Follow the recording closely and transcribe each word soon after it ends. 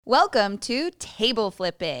Welcome to Table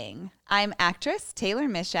Flipping. I'm actress Taylor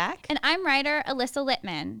Mishak. And I'm writer Alyssa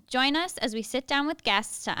Littman. Join us as we sit down with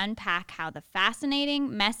guests to unpack how the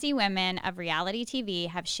fascinating, messy women of reality TV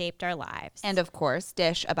have shaped our lives. And of course,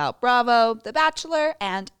 dish about Bravo, The Bachelor,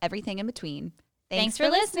 and everything in between. Thanks for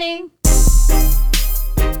listening. Hi,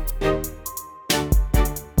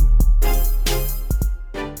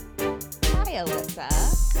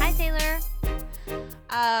 Alyssa. Hi, Taylor.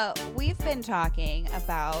 We've been talking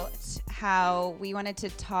about how we wanted to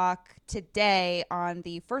talk today on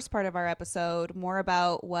the first part of our episode more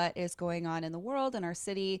about what is going on in the world, in our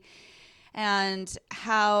city, and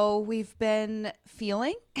how we've been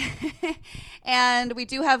feeling. And we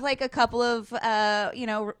do have like a couple of,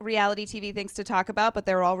 reality TV things to talk about, but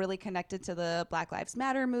they're all really connected to the Black Lives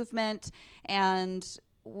Matter movement. And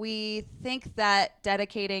we think that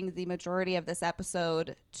dedicating the majority of this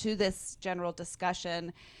episode to this general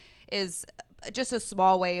discussion is just a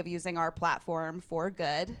small way of using our platform for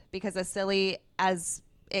good, because as silly as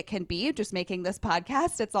it can be just making this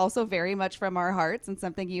podcast, it's also very much from our hearts and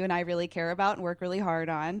something you and I really care about and work really hard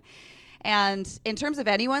on. And in terms of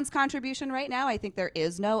anyone's contribution right now, I think there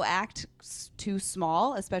is no act too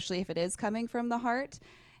small, especially if it is coming from the heart.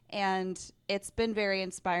 And it's been very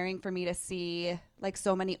inspiring for me to see like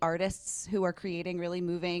so many artists who are creating really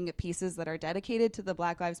moving pieces that are dedicated to the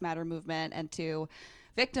Black Lives Matter movement and to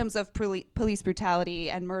victims of police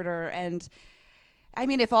brutality and murder. And I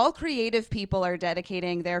mean, if all creative people are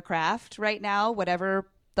dedicating their craft right now, whatever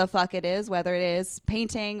the fuck it is, whether it is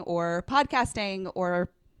painting or podcasting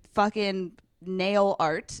or fucking nail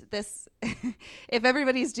art, this if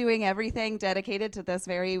everybody's doing everything dedicated to this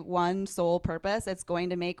very one sole purpose, it's going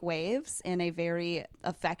to make waves in a very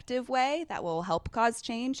effective way that will help cause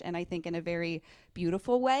change, and I think in a very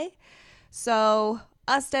beautiful way. So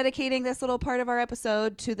us dedicating this little part of our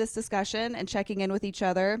episode to this discussion and checking in with each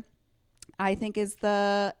other, I think is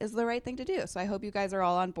the right thing to do. So I hope you guys are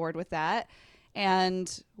all on board with that.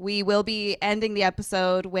 And we will be ending the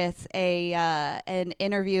episode with an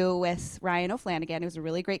interview with Ryan O'Flanagan, who's a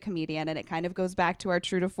really great comedian, and it kind of goes back to our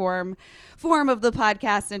true to form of the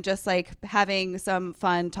podcast and just like having some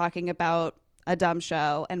fun talking about a dumb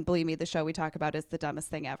show. And believe me, the show we talk about is the dumbest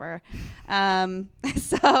thing ever.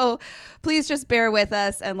 So please just bear with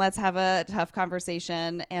us and let's have a tough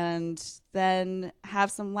conversation and then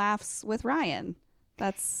have some laughs with Ryan.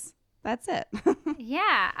 That's it.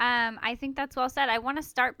 Yeah, I think that's well said. I want to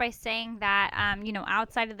start by saying that,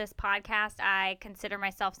 outside of this podcast, I consider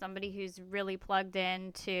myself somebody who's really plugged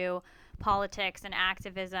into politics and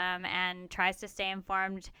activism and tries to stay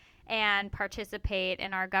informed and participate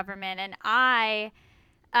in our government. And I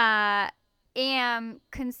am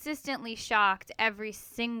consistently shocked every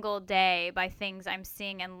single day by things I'm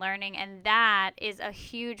seeing and learning. And that is a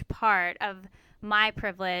huge part of my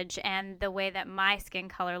privilege and the way that my skin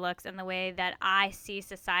color looks and the way that I see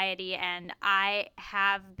society. And I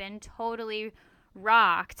have been totally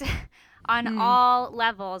rocked on all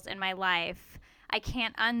levels in my life. I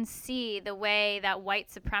can't unsee the way that white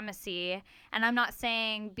supremacy, and I'm not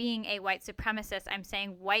saying being a white supremacist, I'm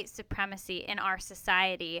saying white supremacy in our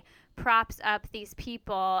society props up these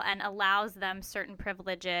people and allows them certain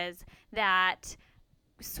privileges that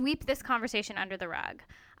sweep this conversation under the rug.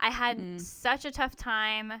 I had such a tough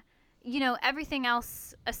time, everything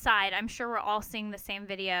else aside. I'm sure we're all seeing the same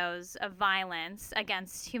videos of violence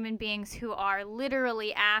against human beings who are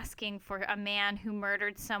literally asking for a man who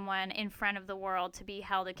murdered someone in front of the world to be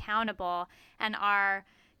held accountable. And our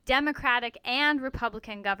Democratic and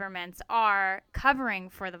Republican governments are covering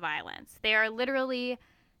for the violence. They are literally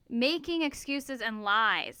making excuses and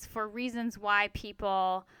lies for reasons why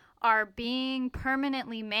people are being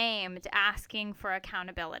permanently maimed, asking for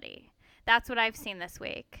accountability. That's what I've seen this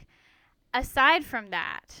week. Aside from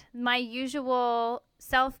that, my usual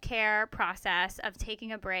self-care process of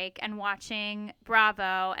taking a break and watching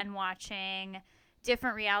Bravo and watching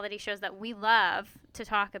different reality shows that we love to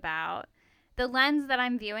talk about, the lens that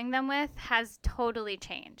I'm viewing them with has totally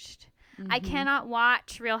changed. I cannot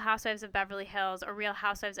watch Real Housewives of Beverly Hills or Real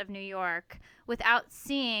Housewives of New York without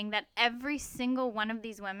seeing that every single one of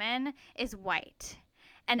these women is white.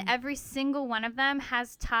 And every single one of them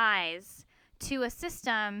has ties to a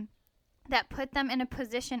system that put them in a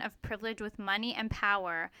position of privilege with money and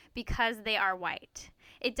power because they are white.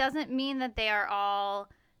 It doesn't mean that they are all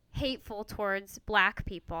hateful towards black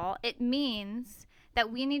people. It means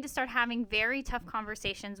that we need to start having very tough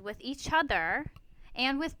conversations with each other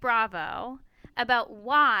and with Bravo about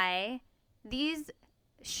why these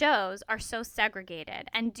shows are so segregated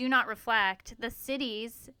and do not reflect the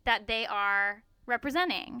cities that they are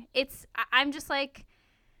representing. I'm just like,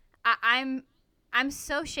 I'm I'm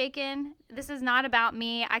so shaken. This is not about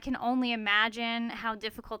me. I can only imagine how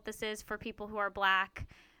difficult this is for people who are Black.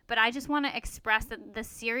 But I just want to express the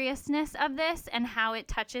seriousness of this and how it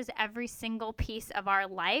touches every single piece of our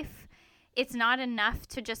life. It's not enough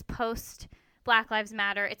to just post Black Lives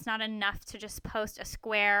Matter. It's not enough to just post a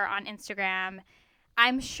square on Instagram.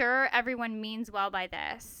 I'm sure everyone means well by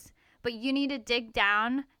this, but you need to dig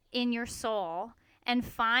down in your soul and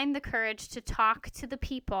find the courage to talk to the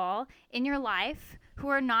people in your life who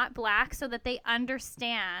are not Black so that they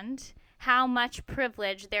understand how much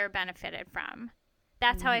privilege they're benefited from.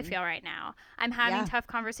 That's how I feel right now. I'm having tough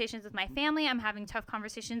conversations with my family. I'm having tough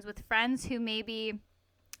conversations with friends who maybe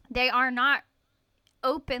they are not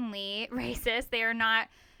openly racist. They are not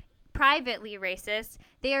privately racist.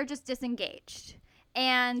 They are just disengaged.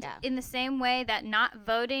 And in the same way that not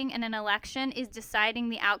voting in an election is deciding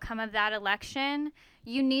the outcome of that election,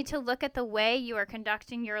 you need to look at the way you are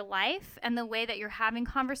conducting your life and the way that you're having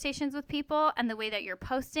conversations with people and the way that you're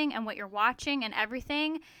posting and what you're watching and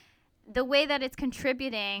everything, the way that it's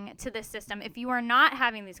contributing to the system. If you are not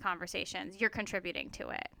having these conversations, you're contributing to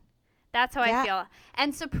it. That's how I feel.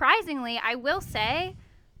 And surprisingly, I will say,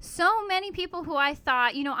 so many people who I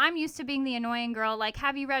thought, I'm used to being the annoying girl, like,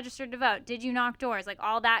 have you registered to vote? Did you knock doors? Like,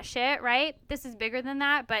 all that shit, right? This is bigger than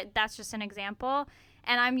that, but that's just an example.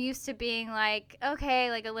 And I'm used to being like, okay,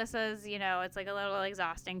 like Alyssa's, it's like a little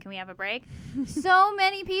exhausting. Can we have a break? So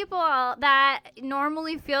many people that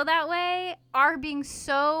normally feel that way are being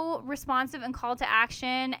so responsive and called to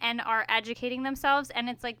action and are educating themselves. And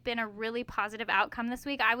it's like been a really positive outcome this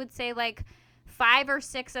week. I would say like 5 or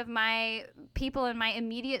 6 of my people in my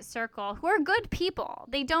immediate circle who are good people.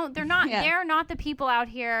 They're not the people out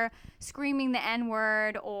here screaming the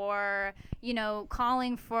N-word or,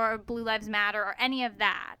 calling for Blue Lives Matter or any of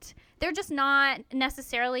that. They're just not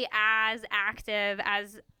necessarily as active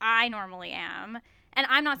as I normally am. And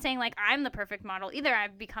I'm not saying like I'm the perfect model either.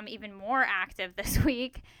 I've become even more active this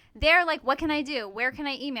week. They're like, what can I do? Where can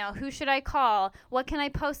I email? Who should I call? What can I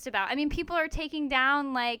post about? I mean, people are taking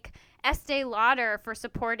down like Estee Lauder for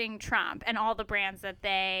supporting Trump and all the brands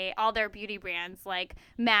all their beauty brands like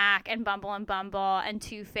MAC and Bumble and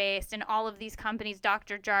Too Faced and all of these companies,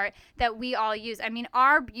 Dr. Jart, that we all use. I mean,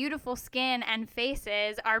 our beautiful skin and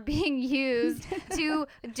faces are being used to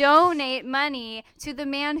donate money to the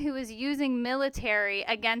man who is using military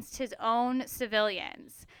against his own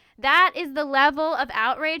civilians. That is the level of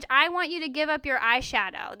outrage. I want you to give up your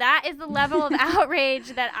eyeshadow. That is the level of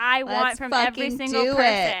outrage that I want from every single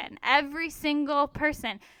person. Every single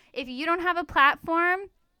person. If you don't have a platform,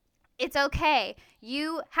 it's okay.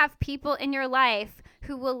 You have people in your life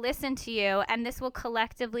who will listen to you, and this will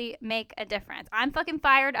collectively make a difference. I'm fucking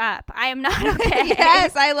fired up. I am not okay.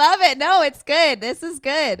 Yes, I love it. No, it's good. This is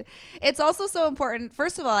good. It's also so important.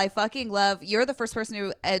 First of all, I fucking love, you're the first person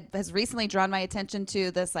who has recently drawn my attention to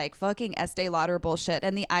this like fucking Estee Lauder bullshit.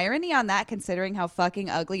 And the irony on that, considering how fucking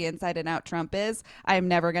ugly inside and out Trump is, I am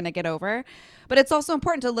never going to get over. But it's also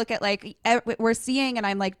important to look at like we're seeing, and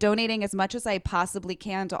I'm like donating as much as I possibly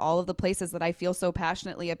can to all of the places that I feel so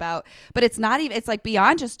passionately about. But it's not even, it's like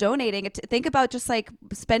beyond just donating. Think about just like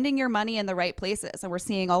spending your money in the right places. And we're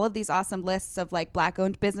seeing all of these awesome lists of like Black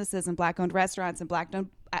owned businesses and Black owned restaurants and Black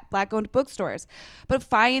owned bookstores. But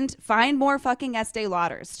find more fucking Estee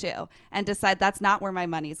Lauders too, and decide that's not where my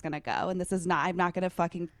money's going to go. And I'm not going to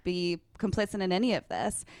fucking be complicit in any of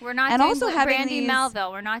this. We're not doing also Brandy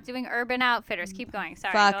Melville. We're not doing Urban Outfitters. Keep going.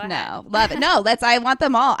 Sorry. Fuck no. Love it. No, I want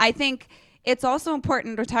them all. I think it's also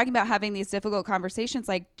important. We're talking about having these difficult conversations.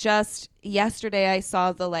 Like just yesterday, I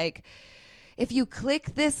saw the like, if you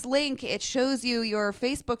click this link, it shows you your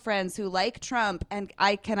Facebook friends who like Trump. And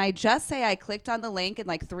I just say I clicked on the link and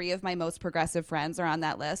like 3 of my most progressive friends are on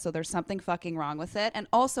that list. So there's something fucking wrong with it. And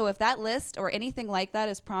also if that list or anything like that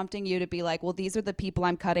is prompting you to be like, well, these are the people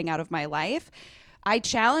I'm cutting out of my life, I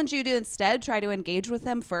challenge you to instead try to engage with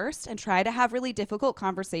them first and try to have really difficult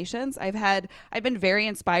conversations. I've been very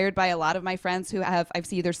inspired by a lot of my friends who I've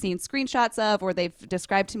either seen screenshots of or they've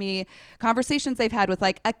described to me conversations they've had with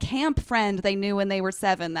like a camp friend they knew when they were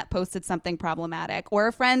 7 that posted something problematic, or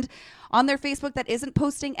a friend on their Facebook that isn't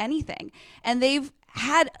posting anything. And they've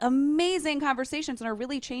had amazing conversations and are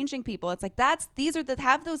really changing people. It's like have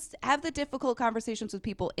the difficult conversations with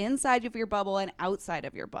people inside of your bubble and outside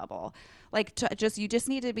of your bubble. Like you just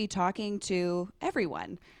need to be talking to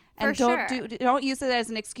everyone. And don't use it as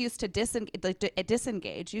an excuse to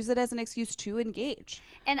disengage. Use it as an excuse to engage.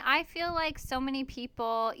 And I feel like so many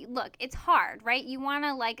people, look, it's hard, right? You want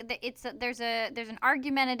to like there's an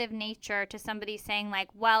argumentative nature to somebody saying like,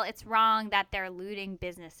 well, it's wrong that they're looting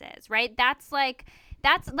businesses, right? That's like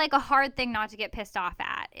a hard thing not to get pissed off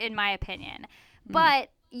at, in my opinion. But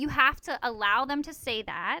you have to allow them to say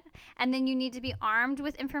that, and then you need to be armed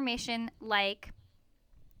with information like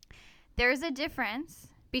there's a difference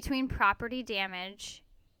between property damage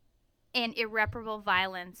and irreparable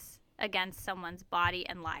violence against someone's body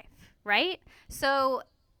and life, right? So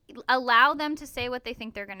allow them to say what they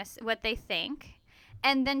think what they think,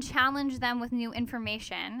 and then challenge them with new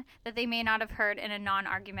information that they may not have heard in a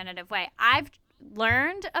non-argumentative way. I've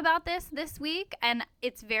learned about this week, and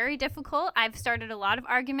it's very difficult. I've started a lot of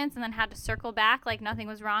arguments and then had to circle back like nothing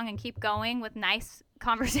was wrong and keep going with nice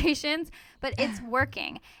conversations, but it's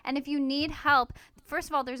working. And if you need help, first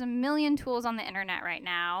of all, there's a million tools on the internet right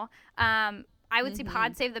now. I would say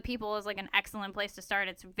Pod Save the People is like an excellent place to start.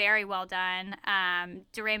 It's very well done.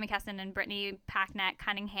 DeRay McKesson and Brittany Packnett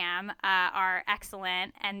Cunningham are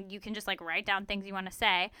excellent, and you can just like write down things you want to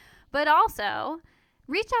say. But also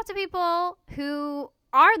reach out to people who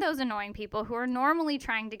are those annoying people who are normally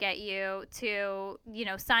trying to get you to,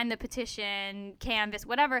 sign the petition, canvas,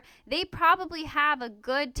 whatever. They probably have a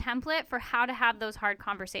good template for how to have those hard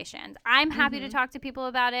conversations. I'm happy to talk to people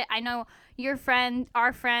about it. I know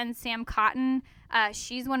our friend, Sam Cotton,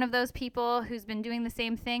 she's one of those people who's been doing the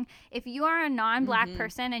same thing. If you are a non-Black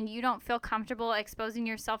person and you don't feel comfortable exposing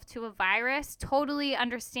yourself to a virus, totally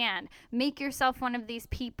understand. Make yourself one of these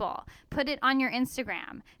people. Put it on your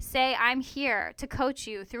Instagram. Say, I'm here to coach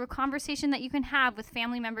you through a conversation that you can have with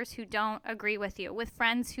family members who don't agree with you, with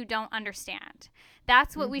friends who don't understand.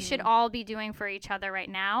 That's what we should all be doing for each other right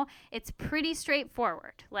now. It's pretty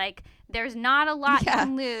straightforward. Like, there's not a lot you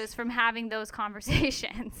can lose from having those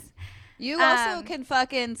conversations. You also can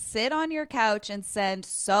fucking sit on your couch and send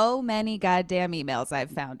so many goddamn emails,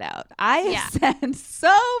 I've found out. I send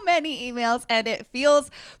so many emails, and it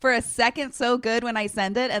feels for a second so good when I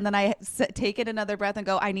send it, and then I take it another breath and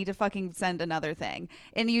go, I need to fucking send another thing.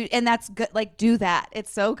 And that's good. Like, do that.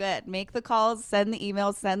 It's so good. Make the calls, send the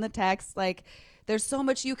emails, send the texts. Like, there's so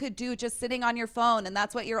much you could do just sitting on your phone, and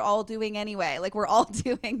that's what you're all doing anyway. Like, we're all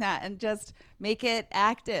doing that, and just make it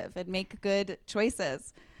active and make good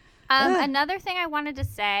choices. Another thing I wanted to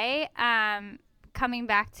say, coming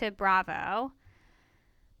back to Bravo,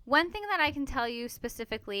 one thing that I can tell you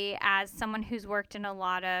specifically as someone who's worked in a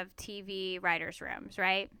lot of TV writers' rooms,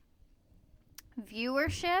 right?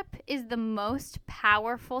 Viewership is the most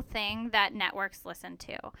powerful thing that networks listen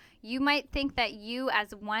to. You might think that you,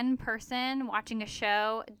 as one person watching a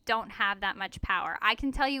show, don't have that much power. I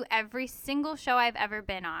can tell you every single show I've ever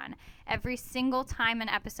been on, every single time an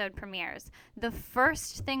episode premieres, the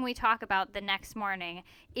first thing we talk about the next morning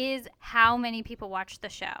is how many people watch the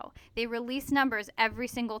show. They release numbers every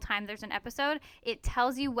single time there's an episode. It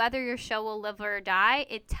tells you whether your show will live or die.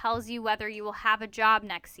 It tells you whether you will have a job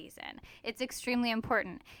next season. It's extremely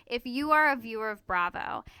important. If you are a viewer of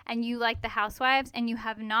Bravo and you like The Housewives and you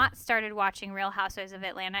have not started watching Real Housewives of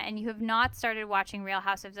Atlanta and you have not started watching Real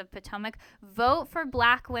Housewives of Potomac, vote for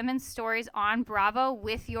Black women's stories on Bravo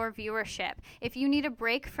with your viewership. If you need a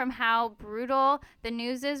break from how brutal the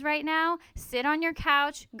news is right now, sit on your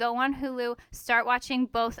couch, go on Hulu, start watching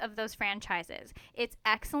both of those franchises. It's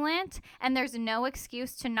excellent, and there's no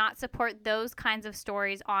excuse to not support those kinds of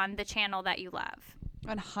stories on the channel that you love.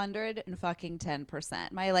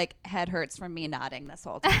 110%. My head hurts from me nodding this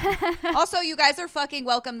whole time. Also, you guys are fucking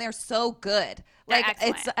welcome. They're so good.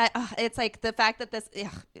 It's like the fact that this,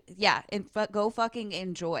 go fucking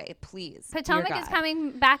enjoy, please. Potomac is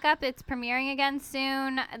coming back up. It's premiering again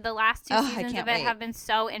soon. The last two seasons of it have been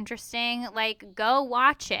so interesting. Go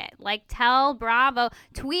watch it. Tell Bravo,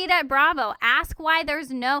 tweet at Bravo, ask why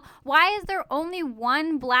is there only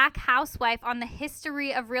one Black housewife on the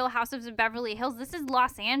history of Real Housewives of Beverly Hills? This is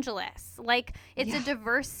Los Angeles. It's a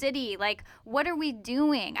diverse city. What are we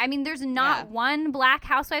doing? I mean, there's not one Black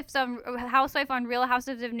housewife on Real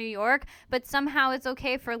Housewives of New York, but somehow it's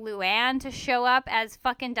okay for Luann to show up as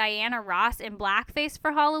fucking Diana Ross in blackface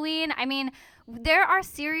for Halloween. I mean, there are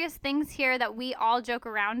serious things here that we all joke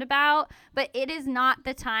around about, but it is not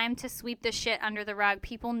the time to sweep the shit under the rug.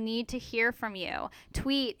 People need to hear from you.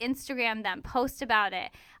 Tweet, Instagram them, post about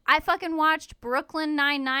it. I fucking watched Brooklyn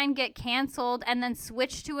Nine-Nine get canceled and then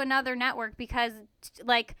switch to another network because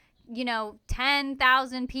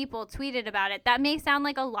 10,000 people tweeted about it. That may sound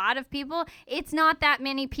like a lot of people. It's not that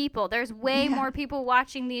many people. There's way more people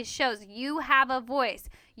watching these shows. You have a voice.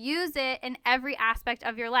 Use it in every aspect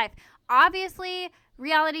of your life. Obviously,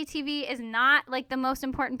 reality TV is not the most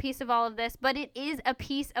important piece of all of this, but it is a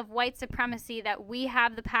piece of white supremacy that we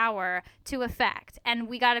have the power to affect, and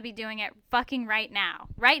we got to be doing it fucking right now,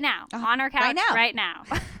 on our couch, right now.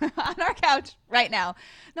 On our couch right now.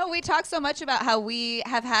 No, we talk so much about how we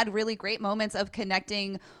have had really great moments of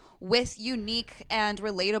connecting with unique and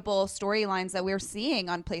relatable storylines that we're seeing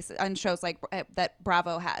on shows like that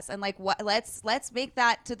Bravo has. And like, what, let's make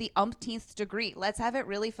that to the umpteenth degree. Let's have it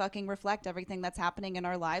really fucking reflect everything that's happening in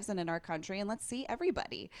our lives and in our country, and let's see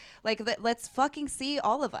everybody. Like, let's fucking see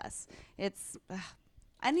all of us. It's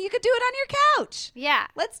and you could do it on your couch. Yeah,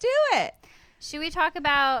 let's do it. Should we talk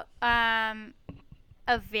about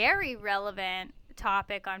a very relevant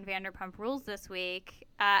topic on Vanderpump Rules this week?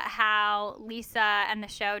 How Lisa and the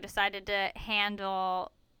show decided to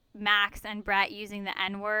handle Max and Brett using the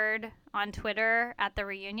N-word on Twitter at the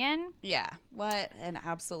reunion. Yeah, what an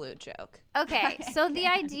absolute joke. Okay, so the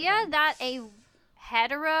idea that a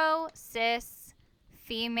hetero, cis,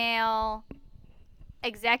 female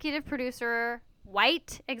executive producer,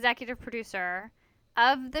 white executive producer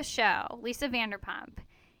of the show, Lisa Vanderpump,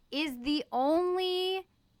 is the only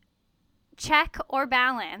check or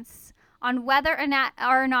balance on whether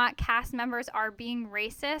or not cast members are being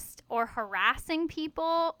racist or harassing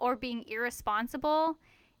people or being irresponsible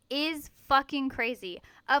is fucking crazy.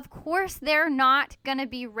 Of course they're not going to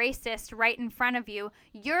be racist right in front of you.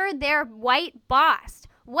 You're their white boss.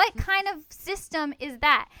 What kind of system is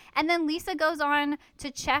that? And then Lisa goes on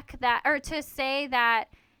to check that, or to say that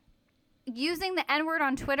using the N-word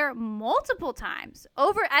on Twitter multiple times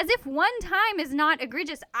over, as if one time is not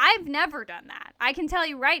egregious. I've never done that. I can tell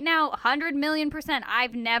you right now, 100 million%,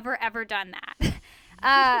 I've never ever done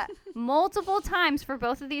that. Multiple times for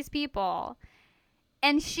both of these people.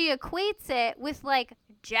 And she equates it with like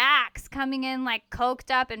Jax coming in like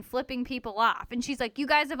coked up and flipping people off. And she's like, you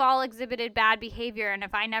guys have all exhibited bad behavior, and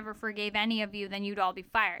if I never forgave any of you, then you'd all be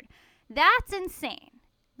fired. That's insane.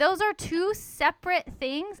 Those are two separate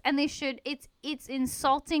things, and they should. It's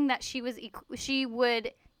insulting that she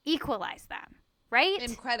would equalize them, right?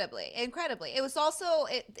 Incredibly. It was also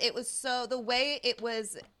it was so the way it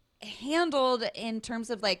was handled in terms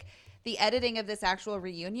of like the editing of this actual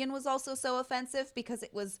reunion was also so offensive because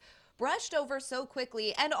it was brushed over so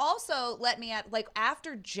quickly. And also, let me add, like,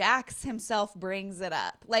 after Jax himself brings it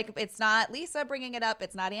up, like, it's not Lisa bringing it up,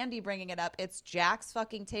 it's not Andy bringing it up, it's Jax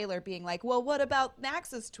fucking Taylor being like, well, what about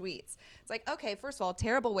Max's tweets? It's like, okay, first of all,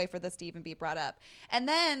 terrible way for this to even be brought up. And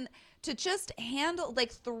then to just handle,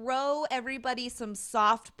 like, throw everybody some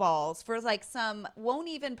softballs for, like, some won't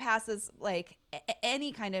even pass as, like,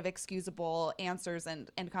 any kind of excusable answers and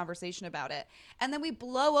conversation about it. And then we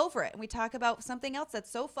blow over it and we talk about something else that's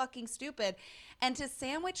so fucking stupid. And to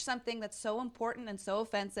sandwich something that's so important and so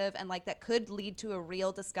offensive and, like, that could lead to a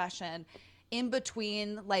real discussion in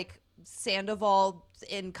between, like, Sandoval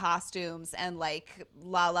in costumes and like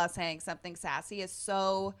Lala saying something sassy is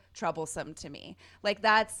so troublesome to me. Like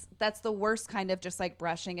that's the worst kind of just like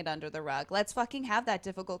brushing it under the rug. Let's fucking have that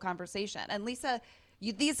difficult conversation. And Lisa,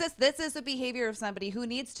 this is a behavior of somebody who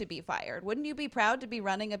needs to be fired. Wouldn't you be proud to be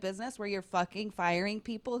running a business where you're fucking firing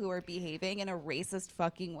people who are behaving in a racist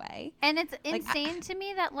fucking way? And it's insane to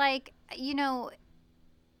me that, like, you know,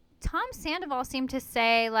 Tom Sandoval seemed to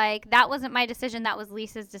say, like, that wasn't my decision, that was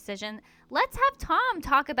Lisa's decision. Let's have Tom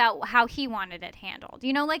talk about how he wanted it handled.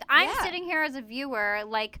 You know, like, I'm sitting here as a viewer,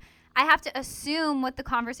 like, I have to assume what the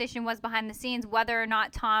conversation was behind the scenes, whether or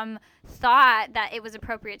not Tom thought that it was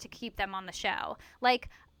appropriate to keep them on the show. Like,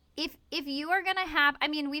 if you are going to have, I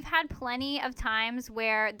mean, we've had plenty of times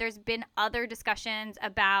where there's been other discussions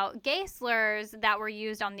about gay slurs that were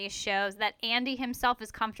used on these shows that Andy himself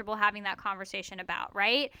is comfortable having that conversation about,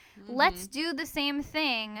 right? Mm-hmm. Let's do the same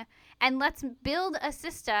thing, and let's build a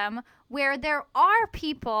system where there are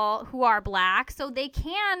people who are black so they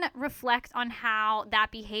can reflect on how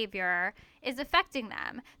that behavior is affecting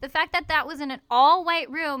them. The fact that that was in an all-white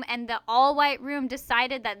room and the all-white room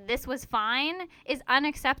decided that this was fine is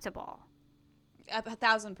unacceptable.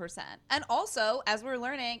 1,000%. And also, as we're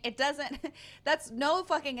learning, it doesn't, that's no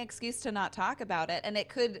fucking excuse to not talk about it. And it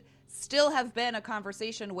could still have been a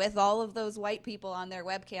conversation with all of those white people on their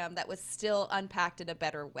webcam that was still unpacked in a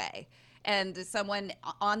better way. And someone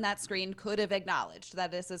on that screen could have acknowledged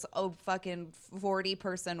that this is a fucking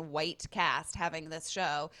 40-person white cast having this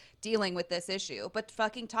show dealing with this issue. But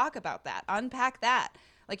fucking talk about that. Unpack that.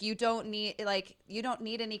 Like, you don't need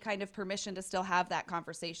any kind of permission to still have that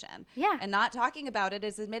conversation. Yeah. And not talking about it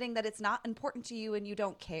is admitting that it's not important to you and you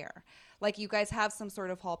don't care. Like, you guys have some sort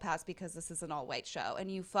of hall pass because this is an all-white show, and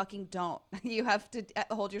you fucking don't. You have to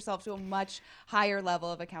hold yourself to a much higher level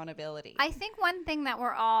of accountability. I think one thing that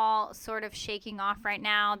we're all sort of shaking off right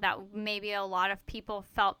now that maybe a lot of people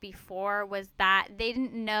felt before was that they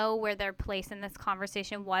didn't know where their place in this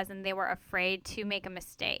conversation was, and they were afraid to make a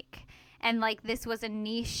mistake. And, like, this was a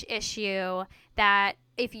niche issue that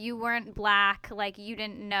if you weren't black, like, you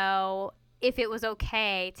didn't know if it was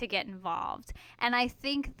okay to get involved. And I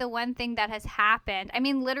think the one thing that has happened, I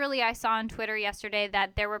mean, literally I saw on Twitter yesterday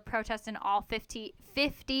that there were protests in all 50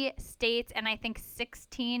 states and I think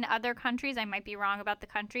 16 other countries. I might be wrong about the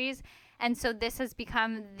countries. And so this has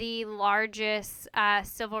become the largest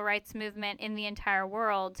civil rights movement in the entire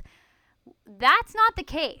world. That's not the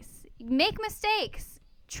case. Make mistakes.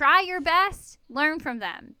 Try your best. Learn from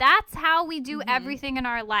them. That's how we do everything in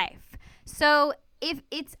our life. So if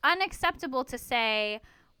it's unacceptable to say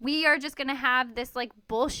we are just going to have this like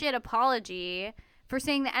bullshit apology for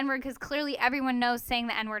saying the N-word because clearly everyone knows saying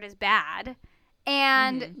the N-word is bad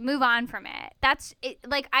and move on from it. That's it.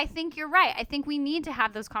 Like, I think you're right. I think we need to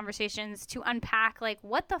have those conversations to unpack like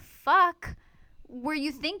what the fuck were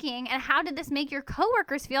you thinking and how did this make your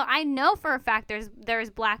coworkers feel? I know for a fact there's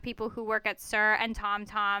black people who work at SUR and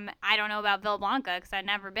TomTom. I don't know about Villa Blanca because I've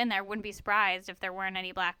never been there. Wouldn't be surprised if there weren't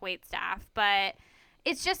any black wait staff. But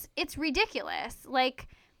it's ridiculous. Like,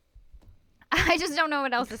 I just don't know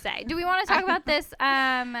what else to say. Do we want to talk about this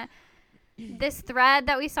this thread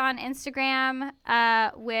that we saw on Instagram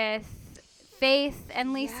with Faith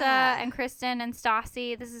and Lisa and Kristen and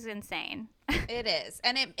Stassi? This is insane. It is.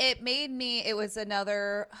 And it made me, it was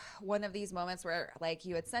another one of these moments where like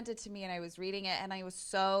you had sent it to me and I was reading it and I was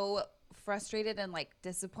so frustrated and like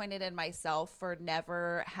disappointed in myself for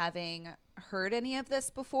never having heard any of this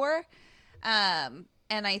before. And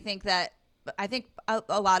I think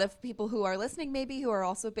a lot of people who are listening, maybe who are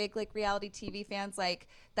also big like reality TV fans, like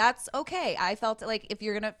that's okay. I felt like if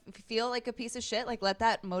you feel like a piece of shit, like let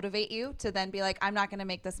that motivate you to then be like, I'm not going to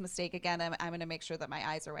make this mistake again. I'm going to make sure that my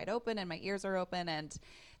eyes are wide open and my ears are open. And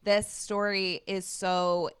this story is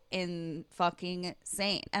so fucking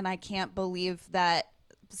insane. And I can't believe that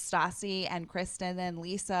Stassi and Kristen and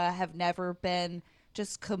Lisa have never been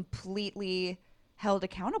just completely held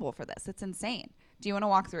accountable for this. It's insane. Do you want to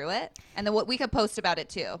walk through it? And then we could post about it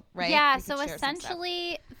too, right? Yeah, so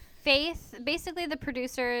essentially Faith, basically the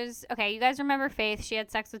producers, okay, you guys remember Faith, she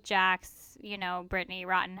had sex with Jax, you know, Brittany,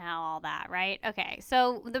 rotten hell, all that, right? Okay,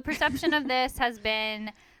 so the perception of this has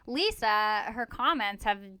been Lisa, her comments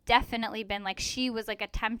have definitely been like she was like a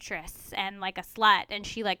temptress and like a slut and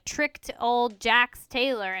she like tricked old Jax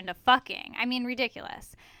Taylor into fucking. I mean,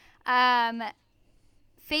 ridiculous.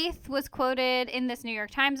 Faith was quoted in this New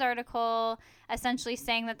York Times article essentially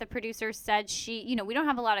saying that the producers said we don't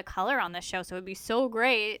have a lot of color on this show, so it would be so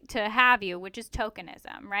great to have you, which is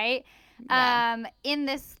tokenism, right? Yeah. In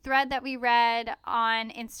this thread that we read on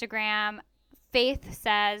Instagram, Faith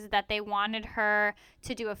says that they wanted her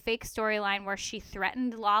to do a fake storyline where she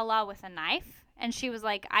threatened Lala with a knife. And she was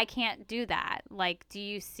like, I can't do that. Like, do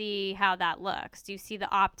you see how that looks? Do you see the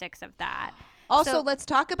optics of that? Also, let's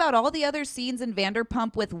talk about all the other scenes in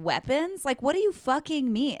Vanderpump with weapons. Like, what do you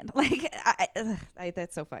fucking mean? Like,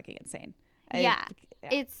 that's so fucking insane.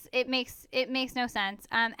 It makes no sense.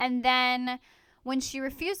 And then when she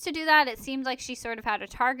refused to do that, it seemed like she sort of had a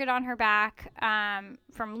target on her back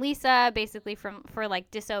from Lisa, basically for like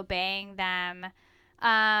disobeying them.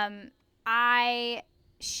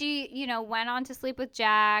 She went on to sleep with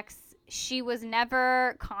Jax. She was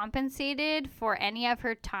never compensated for any of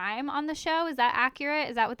her time on the show. Is that accurate?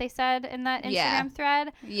 Is that what they said in that Instagram thread?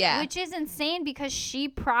 Yeah. Which is insane because she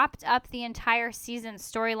propped up the entire season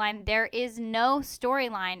storyline. There is no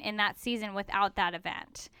storyline in that season without that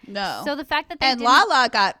event. No. So the fact that Lala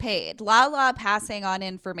got paid. Lala passing on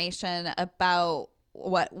information about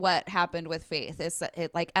what happened with Faith is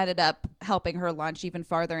it like ended up helping her launch even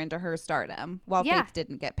farther into her stardom while Faith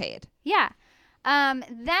didn't get paid. Yeah.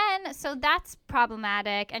 So that's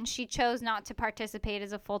problematic, and she chose not to participate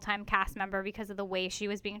as a full-time cast member because of the way she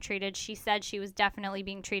was being treated. She said she was definitely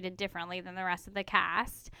being treated differently than the rest of the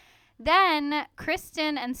cast. Then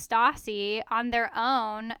Kristen and Stassi on their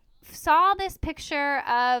own saw this picture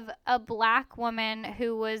of a black woman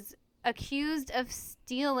who was accused of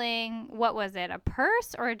stealing, what was it, a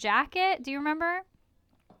purse or a jacket? Do you remember?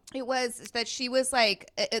 It was that she was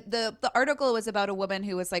like the article was about a woman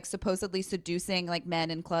who was like supposedly seducing like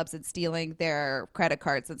men in clubs and stealing their credit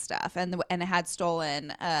cards and stuff, and had stolen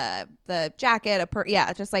the jacket,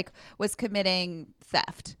 just like was committing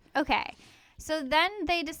theft. Okay, so then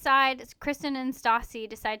Kristen and Stassi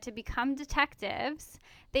decide to become detectives.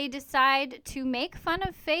 They decide to make fun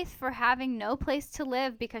of Faith for having no place to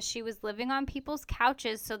live because she was living on people's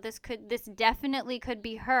couches. So this definitely could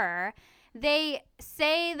be her. They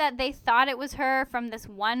say that they thought it was her from this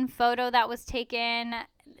one photo that was taken,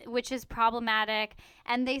 which is problematic.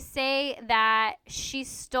 And they say that she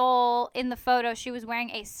stole, in the photo, she was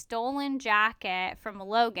wearing a stolen jacket from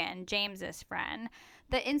Logan, James's friend.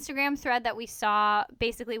 The Instagram thread that we saw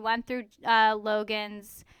basically went through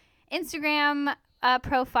Logan's Instagram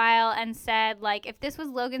profile and said, like, if this was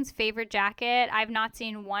Logan's favorite jacket, I've not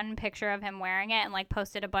seen one picture of him wearing it, and like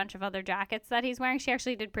posted a bunch of other jackets that he's wearing. She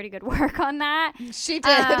actually did pretty good work on that. She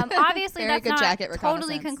did. Obviously, Very that's good not jacket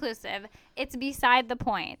totally conclusive. It's beside the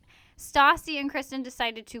point. Stassi and Kristen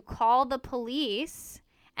decided to call the police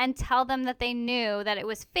and tell them that they knew that it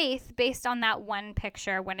was Faith based on that one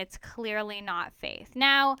picture when it's clearly not Faith.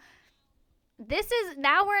 Now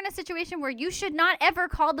we're in a situation where you should not ever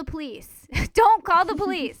call the police. Don't call the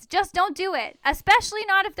police. Just don't do it. Especially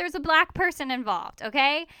not if there's a black person involved,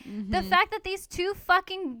 okay? Mm-hmm. The fact that these two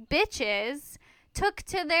fucking bitches took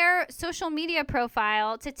to their social media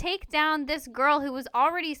profile to take down this girl who was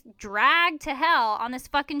already dragged to hell on this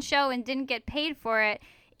fucking show and didn't get paid for it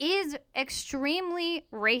is extremely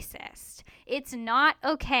racist. It's not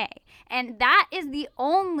okay. And that is the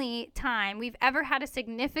only time we've ever had a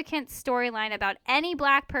significant storyline about any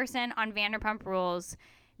black person on Vanderpump Rules.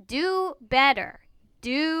 Do better.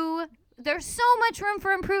 There's so much room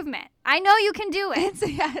for improvement. I know you can do it.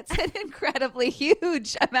 It's an incredibly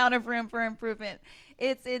huge amount of room for improvement.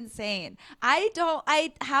 It's insane. How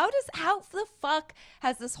the fuck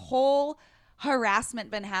has this whole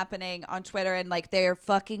harassment been happening on Twitter and like they're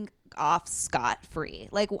fucking off scot-free?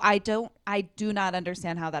 Like I do not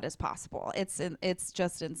understand how that is possible. It's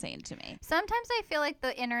just insane to me. Sometimes I feel like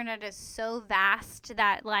the internet is so vast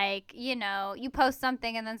that, like, you know, you post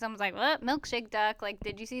something and then someone's like, what, milkshake duck, like,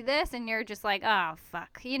 did you see this? And you're just like, oh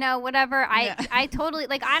fuck, you know, whatever. I totally,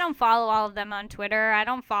 like, I don't follow all of them on Twitter. I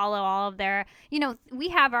don't follow all of their, you know, we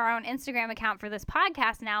have our own Instagram account for this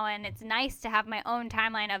podcast now, and it's nice to have my own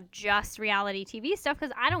timeline of just reality TV stuff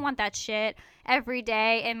because I don't want that shit every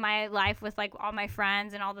day in my life with like all my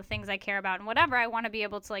friends and all the things I care about and whatever. I want to be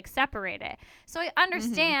able to like separate it. So I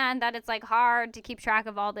understand that it's like hard to keep track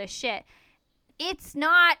of all this shit. It's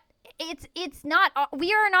not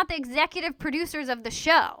we are not the executive producers of the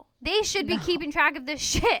show. They should be keeping track of this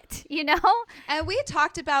shit, you know? And we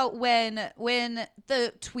talked about when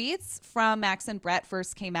the tweets from Max and Brett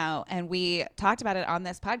first came out, and we talked about it on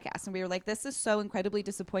this podcast, and we were like, this is so incredibly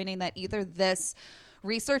disappointing that either this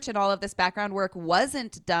research and all of this background work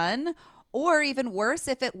wasn't done, or even worse,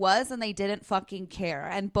 if it was and they didn't fucking care.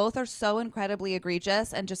 And both are so incredibly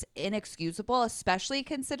egregious and just inexcusable, especially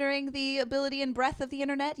considering the ability and breadth of the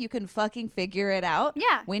internet. You can fucking figure it out.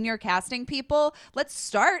 Yeah. When you're casting people, let's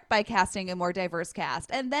start by casting a more diverse cast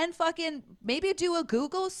and then fucking maybe do a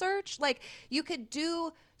Google search. Like, you could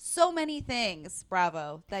do so many things,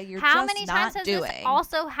 Bravo, that you're How just many not times has doing. this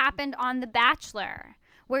also happened on The Bachelor,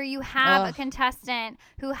 where you have a contestant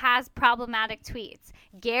who has problematic tweets?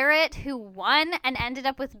 Garrett, who won and ended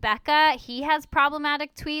up with Becca, he has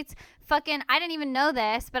problematic tweets. Fucking, I didn't even know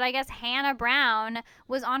this, but I guess Hannah Brown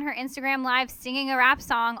was on her Instagram Live singing a rap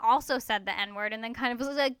song, also said the N-word, and then kind of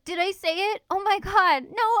was like, did I say it? Oh my God.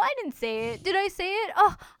 No, I didn't say it. Did I say it?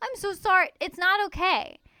 Oh, I'm so sorry. It's not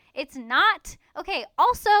okay. It's not okay.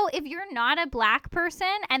 Also, if you're not a black person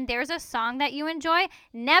and there's a song that you enjoy,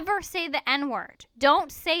 never say the N-word.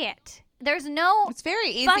 Don't say it. There's no It's very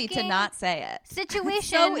easy to not say it. Situation It's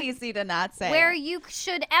so easy to not say where it. you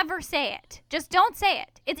should ever say it. Just don't say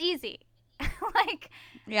it. It's easy. Like,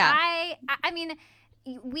 yeah. I mean,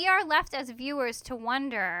 we are left as viewers to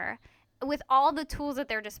wonder, with all the tools at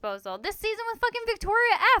their disposal. This season with fucking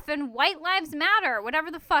Victoria F and White Lives Matter,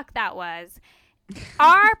 whatever the fuck that was.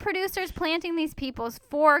 Are producers planting these people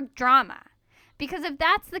for drama? Because if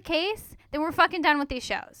that's the case, then we're fucking done with these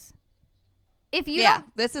shows. If you don't,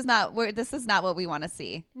 this is not what we want to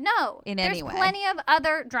see. No, in any way. There's plenty of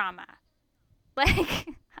other drama. Like,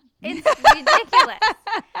 it's ridiculous.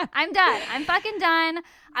 I'm done. I'm fucking done.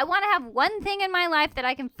 I want to have one thing in my life that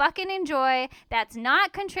I can fucking enjoy that's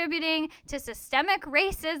not contributing to systemic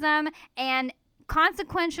racism and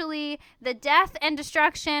consequentially the death and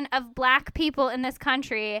destruction of black people in this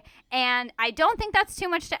country. And I don't think that's too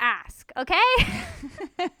much to ask, okay?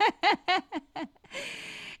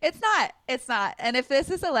 It's not. And if this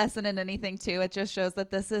is a lesson in anything too, it just shows that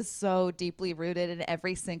this is so deeply rooted in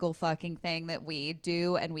every single fucking thing that we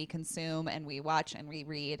do and we consume and we watch and we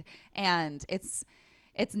read. And it's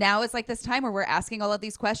like this time where we're asking all of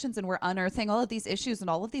these questions and we're unearthing all of these issues and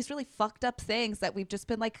all of these really fucked up things that we've just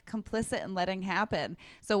been like complicit in letting happen.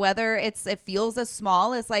 So whether it feels as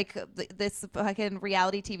small as like this fucking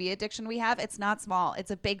reality TV addiction we have, it's not small. It's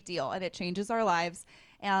a big deal and it changes our lives.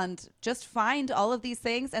 and just find all of these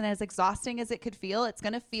things. And as exhausting as it could feel, it's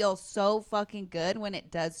going to feel so fucking good when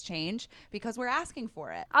it does change because we're asking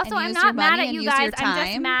for it. Also, And I'm use not your mad money at and you use guys. your I'm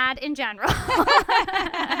just time. mad in general.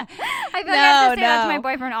 I feel like I have to say that to my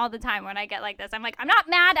boyfriend all the time when I get like this. I'm like, I'm not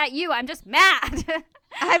mad at you. I'm just mad.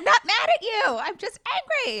 I'm not mad at you. I'm just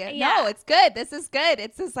angry. Yeah. No, it's good. This is good.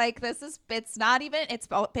 It's just like it's not even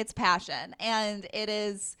it's passion, and it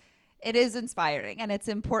is inspiring, and it's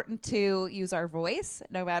important to use our voice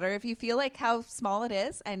no matter if you feel like how small it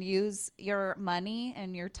is, and use your money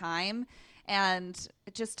and your time, and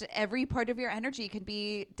just every part of your energy can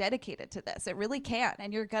be dedicated to this. It really can,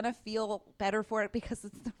 and you're gonna feel better for it because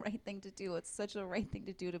it's the right thing to do. It's such a right thing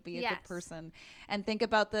to do to be a good person. And think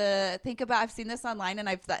about I've seen this online, and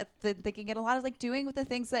I've been thinking it a lot of like doing with the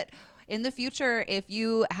things that in the future, if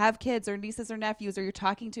you have kids or nieces or nephews, or you're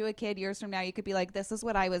talking to a kid years from now, you could be like, this is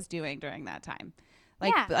what I was doing during that time.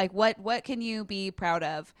 Like what can you be proud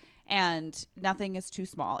of? And nothing is too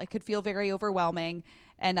small. It could feel very overwhelming,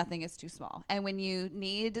 and nothing is too small. And when you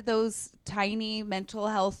need those tiny mental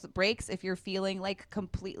health breaks, if you're feeling like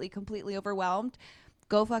completely overwhelmed,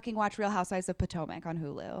 go fucking watch Real Housewives of Potomac on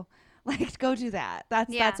Hulu. Like, go do that.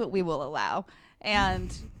 That's what we will allow.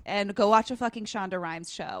 And go watch a fucking Shonda Rhimes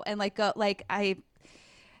show. And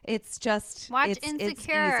it's just watch it's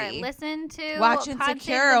Insecure. easy. Listen to Watch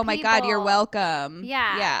Insecure. Oh my God, you're welcome.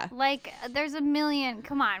 Yeah. Like, there's a million.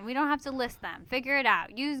 Come on, we don't have to list them. Figure it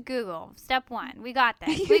out. Use Google. Step 1. We got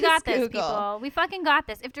this. We got this, people. We fucking got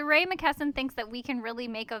this. If DeRay McKesson thinks that we can really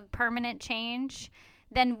make a permanent change,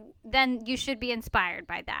 then you should be inspired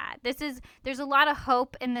by that. There's a lot of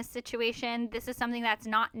hope in this situation. This is something that's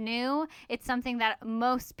not new. It's something that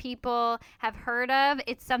most people have heard of.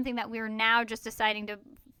 It's something that we're now just deciding to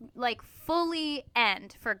like fully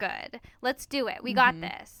end for good. Let's do it. We got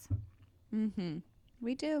this.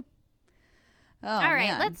 We do. Oh, all right,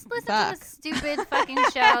 man. let's listen to the stupid fucking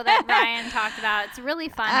show that Ryan talked about. It's really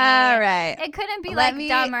funny. All right. It couldn't be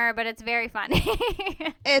dumber, but it's very funny.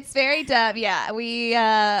 It's very dumb. Yeah. We,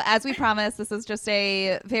 as we promised, this is just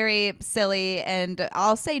a very silly and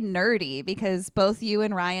I'll say nerdy, because both you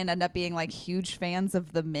and Ryan end up being like huge fans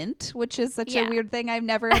of The Mint, which is such a weird thing I've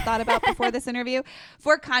never thought about before this interview.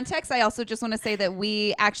 For context, I also just want to say that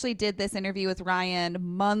we actually did this interview with Ryan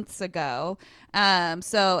months ago.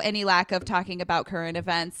 So any lack of talking about current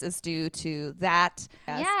events is due to that.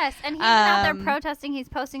 Yes, and he's been out there protesting. He's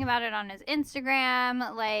posting about it on his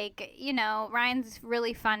Instagram. Like, Ryan's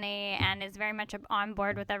really funny and is very much on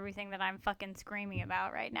board with everything that I'm fucking screaming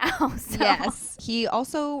about right now. So. Yes. He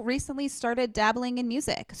also recently started dabbling in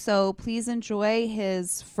music. So please enjoy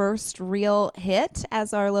his first real hit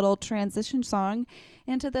as our little transition song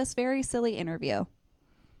into this very silly interview.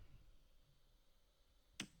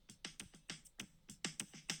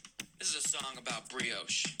 This is a song about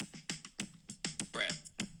brioche. Bread.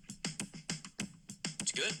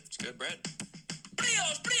 It's good. It's good bread.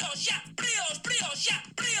 Brioche, brioche, yeah. Brioche, brioche, yeah.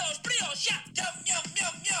 Brioche, brioche, yeah. Yum, yum,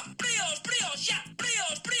 yum, yum. Brioche, brioche, yeah.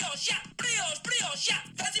 Brioche, brioche, yeah. Brioche, brioche, yeah.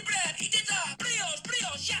 Fancy bread, eat it up. Brioche,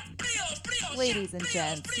 brioche, yeah. Brioche, brioche, Ladies and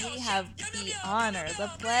gents, we have the honor, the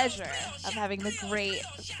pleasure of having the great,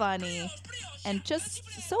 funny, and just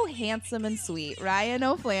so handsome and sweet Ryan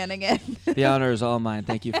O'Flanagan. The honor is all mine.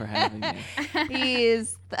 Thank you for having me. He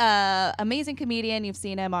is an amazing comedian. You've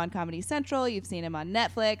seen him on Comedy Central. You've seen him on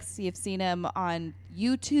Netflix. You've seen him on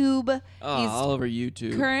YouTube. Oh, He's all over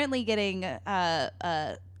YouTube. Currently getting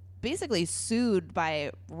basically sued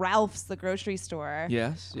by Ralph's, the grocery store.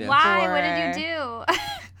 Yes. Why? What did you do?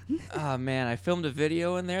 Oh, man, I filmed a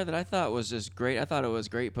video in there that I thought was just great. I thought it was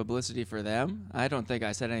great publicity for them. I don't think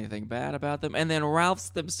I said anything bad about them. And then Ralph's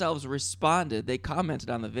themselves responded. They commented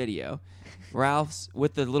on the video. Ralph's,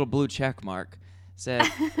 with the little blue check mark, said,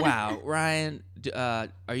 wow, Ryan,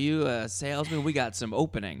 are you a salesman? We got some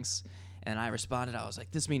openings. And I responded. I was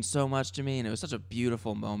like, this means so much to me. And it was such a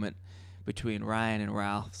beautiful moment between Ryan and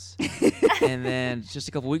Ralph's. And then just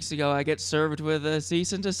a couple weeks ago, I get served with a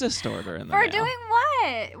cease and desist order in the mail. For doing what?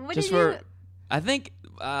 What just did you... I think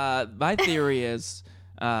my theory is,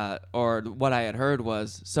 or what I had heard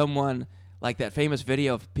was someone, like that famous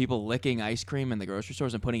video of people licking ice cream in the grocery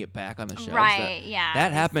stores and putting it back on the shelves. Right, yeah.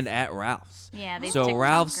 That happened at Ralph's. Yeah, these So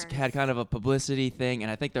Ralph's TikTokers. had kind of a publicity thing,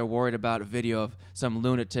 and I think they're worried about a video of some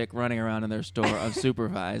lunatic running around in their store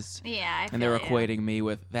unsupervised. Yeah, and they're equating me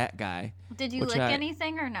with that guy. Did you which lick I-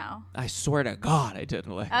 anything or no? I swear to God, I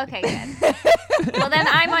didn't lick. Okay, good. Well, then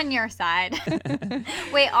I'm on your side.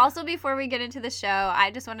 Wait, also before we get into the show, I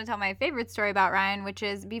just want to tell my favorite story about Ryan, which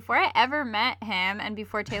is before I ever met him and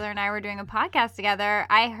before Taylor and I were doing a podcast together,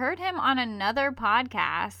 I heard him on another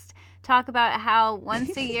podcast talk about how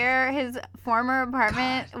once a year his former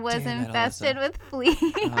apartment was damn it, infested Alyssa. with fleas.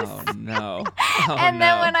 Oh no. Oh, And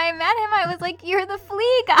then no. when I met him, I was like, "You're the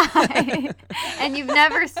flea guy," and you've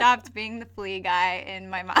never stopped being the flea guy in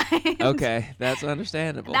my mind. Okay, that's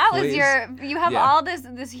understandable. That was Please. you have Yeah. all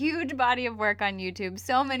this huge body of work on YouTube,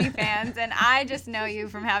 so many fans, and I just know you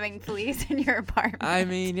from having fleas in your apartment. I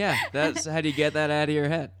mean, yeah, that's how do you get that out of your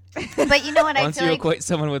head? But you know what? I Once feel you like equate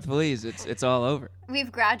someone with fleas, it's all over.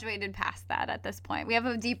 we've graduated past that at this point. We have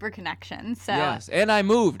a deeper connection. So Yes, and I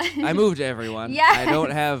moved. I moved to everyone. Yes. I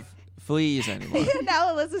don't have fleas anymore.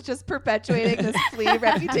 Now Alyssa's just perpetuating this flea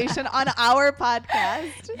reputation on our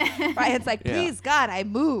podcast. Brian's like, Yeah. please, God, I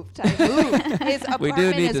moved. His We apartment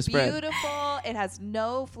do need to is spread. beautiful. It has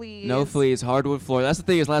no fleas. No fleas, hardwood floor. That's the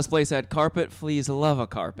thing is last place had carpet. Fleas love a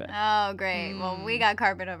carpet. Oh, great. Well, we got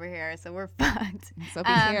carpet over here, so we're fucked. So be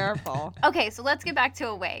careful. Okay, so let's get back to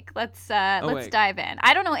Awake. Let's Awake. dive in.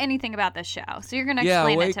 I don't know anything about this show, so you're gonna Yeah,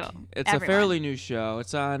 explain Awake. it to It's everyone. a fairly new show.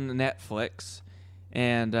 It's on Netflix,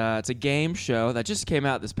 and it's a game show that just came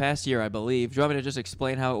out this past year, I believe. Do you want me to just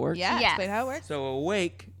explain how it works? Yeah, Yes. explain how it works. So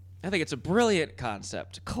Awake, I think it's a brilliant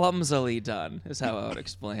concept. Clumsily done is how I would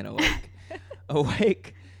explain Awake.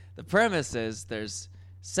 Awake, the premise is there's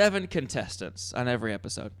 7 contestants on every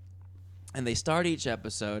episode, and they start each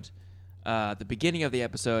episode. The beginning of the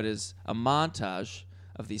episode is a montage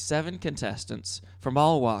of these 7 contestants from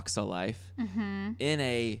all walks of life in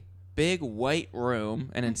a big white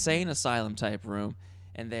room, an insane asylum type room,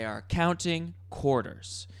 and they are counting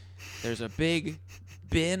quarters. There's a big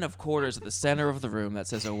bin of quarters at the center of the room that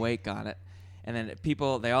says Awake on it, and then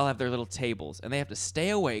they all have their little tables, and they have to stay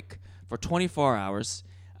awake for 24 hours,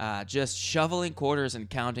 just shoveling quarters and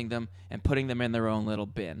counting them and putting them in their own little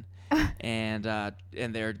bin. And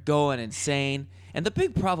they're going insane. And the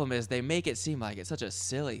big problem is they make it seem like it's such a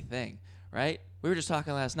silly thing, right? We were just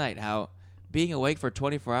talking last night how being awake for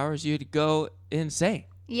 24 hours, you'd go insane.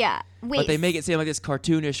 Yeah. Wait. But they make it seem like this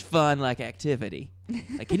cartoonish, fun, like activity.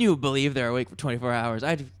 Like, can you believe they're awake for 24 hours?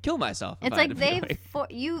 I'd kill myself. if It's I had like to be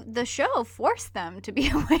awake. the show forced them to be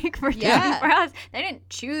awake for 24 Yeah. hours. They didn't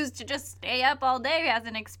choose to just stay up all day as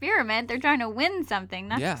an experiment. They're trying to win something.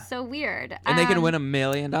 That's Yeah. so weird. And they can win $1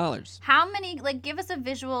 million. How many, give us a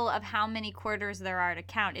visual of how many quarters there are to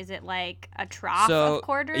count. Is it like a trough of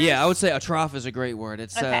quarters? Yeah, I would say a trough is a great word.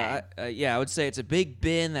 It's Okay. I would say it's a big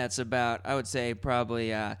bin that's about, I would say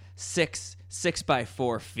probably 6 by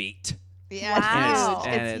 4 feet. Yeah, Wow.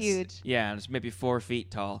 it's huge. Yeah, and it's maybe 4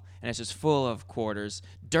 feet tall, and it's just full of quarters,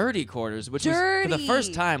 dirty quarters, which was for the first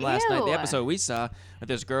Dirty. time last night. The Ew. episode we saw with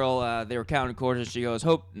this girl, they were counting quarters, and she goes,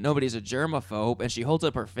 "Hope nobody's a germaphobe," and she holds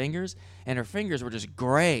up her fingers, and her fingers were just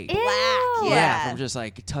gray. Ew. Yeah. From just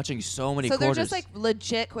like touching so many So they're quarters. just like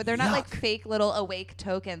legit. They're not like Yuck. fake little Awake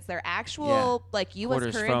tokens. They're actual like U.S.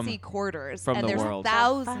 Quarters currency from- quarters, from and the there's world.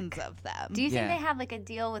 thousands of them. Do you think Yeah. they have like a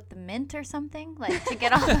deal with the mint or something, like to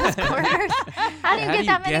get all those quarters? How do you How get do you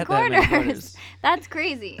that many get that many quarters? quarters? That's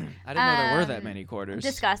crazy. I didn't know there were that Um, many quarters.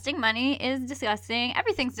 Disgusting. Money is disgusting.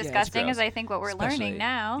 Everything's it's disgusting, gross. is I think what we're Especially- learning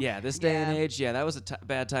now. Yeah, this day and Yeah. age, that was a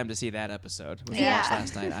bad time to see that episode. Which Yeah. I watched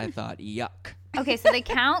last night. I thought, yuck. Okay, so they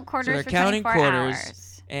count So quarters they're for counting 24 quarters,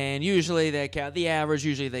 hours. and usually they count the average.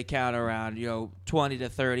 Usually they count around $20,000 to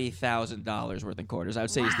 $30,000 worth in quarters. I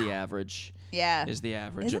would say is the average. Yeah. Is the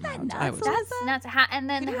average Isn't that amount. I nuts, would say. That's nuts. And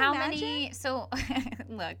then Can you how imagine? many? So,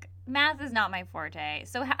 look, math is not my forte.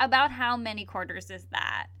 So, about how many quarters is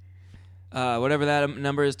that? Whatever that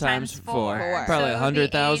number is times four. Probably So it would be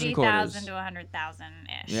 100,000 quarters. 80,000 to 100,000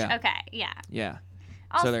 ish. Yeah. Okay. Yeah. Yeah.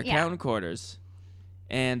 Also, So they're yeah. counting quarters.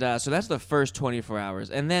 And so that's the first 24 hours.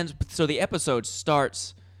 And then, so the episode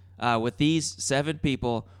starts with these 7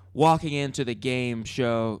 people walking into the game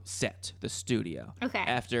show set, the studio. Okay.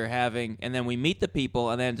 After having, and then we meet the people,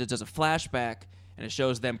 and then it does a flashback, and it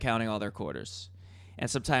shows them counting all their quarters. And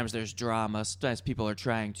sometimes there's drama. Sometimes people are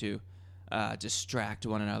trying to distract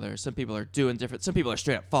one another. Some people are doing different. Some people are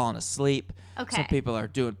straight up falling asleep. Okay. Some people are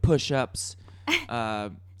doing push-ups.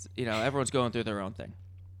 Everyone's going through their own thing.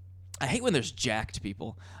 I hate when there's jacked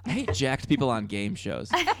people. I hate jacked people on game shows.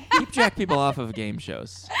 Keep jacked people off of game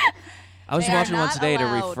shows. I was They are watching one not today to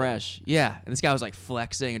allowed. refresh. Yeah, and this guy was like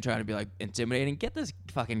flexing and trying to be like intimidating. Get this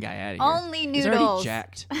fucking guy out of here. Only He's already noodles.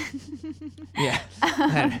 jacked. Yeah.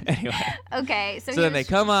 Anyway, Okay. so then they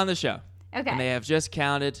come on the show. Okay. And they have just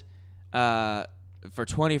counted for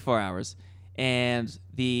 24 hours, and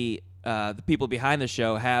the people behind the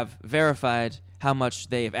show have verified how much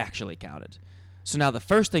they have actually counted. So now the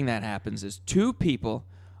first thing that happens is 2 people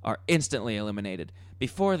are instantly eliminated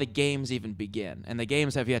before the games even begin. And the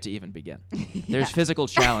games have yet to even begin. There's physical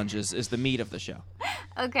challenges is the meat of the show.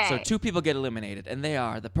 Okay. So 2 people get eliminated, and they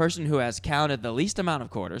are the person who has counted the least amount of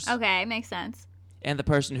quarters Okay, makes sense. and the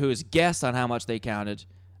person whose guess on how much they counted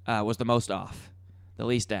was the most off, the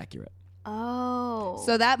least accurate. Oh.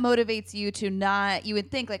 So that motivates you to not, you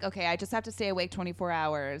would think like, okay, I just have to stay awake 24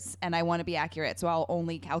 hours and I want to be accurate. So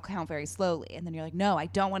I'll count very slowly. And then you're like, no, I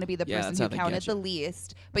don't want to be the Yeah, person that's who how they counted get you. the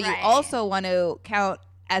least. But you Right. also want to count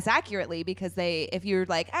as accurately because if you're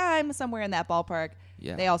like, I'm somewhere in that ballpark,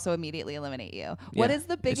 Yeah. they also immediately eliminate you. What Yeah. is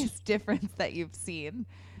the biggest difference that you've seen?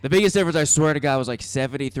 The biggest difference, I swear to God, was like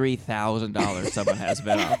 $73,000 someone has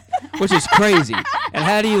been off, which is crazy. And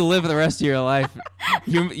how do you live the rest of your life?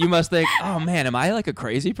 You must think, oh man, am I like a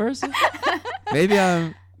crazy person? Maybe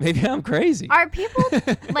I'm crazy. Are people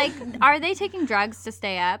like? Are they taking drugs to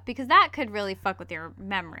stay up? Because that could really fuck with your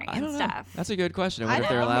memory I and don't know. stuff. That's a good question. I I wonder if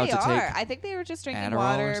don't they're know allowed they to are. take. I think they were just drinking Adderall or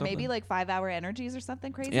water, something. maybe like 5-hour energies or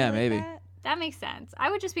something crazy. Yeah, like maybe. That. That makes sense. I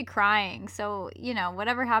would just be crying. So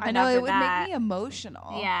whatever happened I know after it would that. make me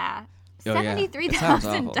emotional. Yeah. Oh, yeah.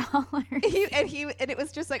 $73,000. And it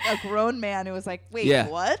was just like a grown man who was like, "Wait, Yeah.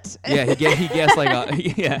 what?" Yeah, he guessed like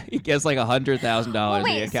 $100,000. Well, and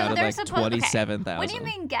he wait, so accounted they're like supposed. 27,000. What do you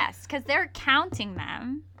mean guess? Because they're counting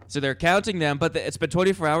them. So they're counting them, but it's been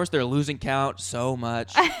 24 hours. They're losing count so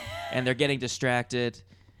much, and they're getting distracted.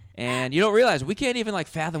 And you don't realize we can't even like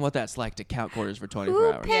fathom what that's like to count quarters for 24 Who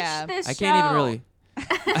hours. pitched Yeah. this I can't even show? really.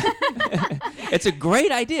 It's a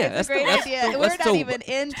great idea. It's a great idea. We're what's not so even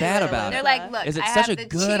into bad it, about They're it. like, look, Is it I such have a the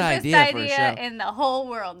good cheapest idea for a show? in the whole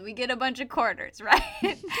world. We get a bunch of quarters, right?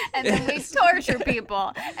 And then we torture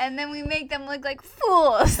people, and then we make them look like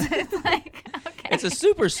fools. It's like, okay. It's a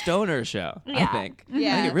super stoner show, I Yeah. think. I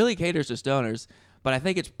Yeah. think it really caters to stoners, but I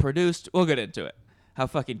think it's produced. We'll get into it. How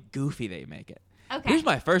fucking goofy they make it. Okay. Here's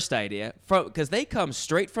my first idea, because they come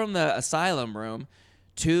straight from the asylum room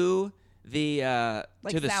to the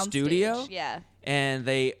Like to the soundstage. studio, Yeah. and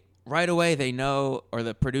they right away they know, or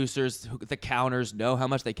the producers, the counters know how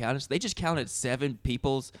much they counted. So they just counted 7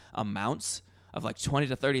 people's amounts of like $20,000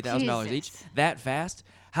 to $30,000 each Jesus. that fast.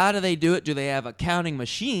 How do they do it? Do they have a counting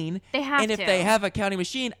machine? They have And if to. they have a counting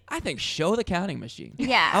machine, I think show the counting machine.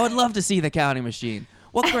 Yeah. I would love to see the counting machine.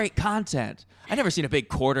 What great content. I've never seen a big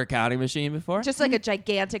quarter counting machine before. Just like a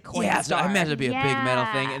gigantic coin yeah, star. I imagine it'd be a big metal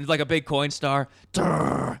thing, Yeah. and like a big coin star.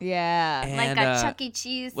 Durr. Yeah. And, like a Chuck E.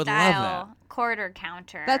 Cheese would love style quarter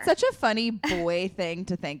counter. That's such a funny boy thing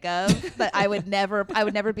to think of. That I would never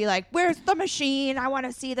be like, "Where's the machine? I want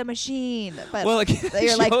to see the machine." But Well, like,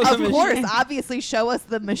 you're like, show the "Of course, machine." obviously, show us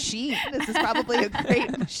the machine. This is probably a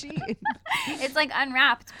great machine." It's like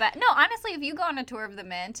Unwrapped, but no, honestly, if you go on a tour of the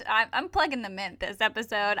Mint, I'm plugging the Mint this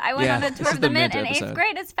episode. I went Yeah, on a this tour is of the the Mint in Mint 8th episode.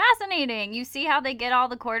 grade. It's fascinating. You see how they get all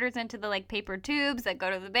the quarters into the like paper tubes that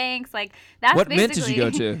go to the banks. Like that's What basically. mint did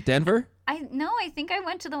you go to? Denver? I think I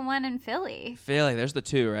went to the one in Philly. Philly. There's the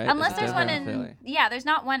 2, right? Unless there's Denver one and in Philly. yeah, there's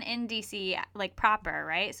not one in DC like proper,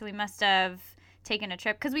 right? So we must have taken a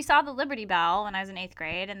trip because we saw the Liberty Bell when I was in 8th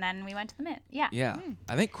grade, and then we went to the Mint. Yeah. Yeah.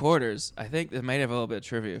 I think quarters. I think they might have a little bit of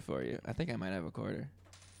trivia for you. I think I might have a quarter.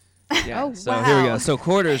 Yeah. Oh, So here we wow. go. So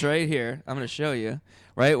quarters right here. I'm going to show you.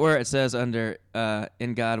 Right where it says under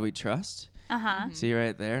In God We Trust. Uh-huh. See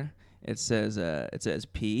right there? It says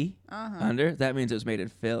P under. That means it was made in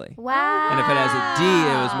Philly. Wow. And if it has a D,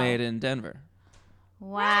 it was made in Denver.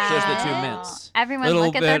 Wow. So there's the 2 mints. Everyone Little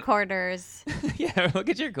look at their bit- quarters. Yeah, look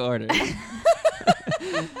at your quarter.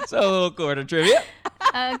 So a little quarter trivia.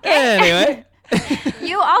 Okay. Anyway.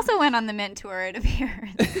 You also went on the Mint tour, it appears.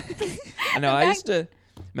 I know. I used to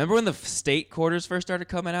remember when the state quarters first started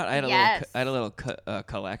coming out. I had a Yes. little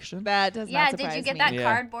collection. That does Yeah, not did surprise you get me. that Yeah.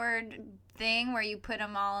 cardboard thing where you put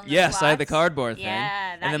them all in the Yes, I had the slots? cardboard thing. Yeah,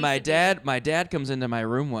 that and then used to be- my dad comes into my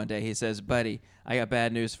room one day. He says, "Buddy, I got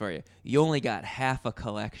bad news for you. You only got half a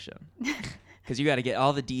collection." Because you got to get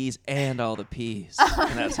all the D's and all the P's.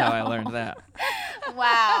 And that's how I learned that.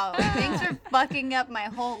 Wow. Thanks for fucking up my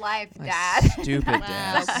whole life, My Dad. stupid Wow,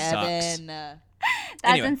 dad sucks. Kevin. That's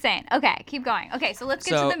Anyway. insane. Okay, keep going. Okay, so let's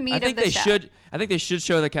get So to the meat I think of the they show. should. I think they should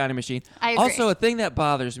show the counting machine. I agree. Also, a thing that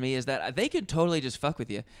bothers me is that they could totally just fuck with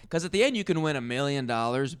you. Because at the end, you can win $1 million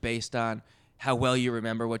based on how well you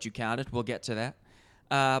remember what you counted. We'll get to that.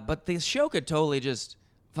 But the show could totally just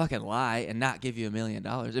fucking lie and not give you $1 million.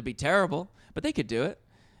 It'd be terrible, but they could do it.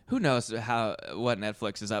 Who knows what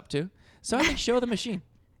Netflix is up to? So I think show the machine.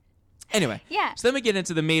 Anyway, Yeah. so then we get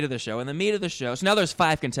into the meat of the show. And the meat of the show, so now there's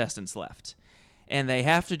 5 contestants left. And they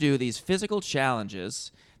have to do these physical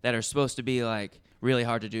challenges that are supposed to be like really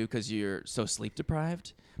hard to do because you're so sleep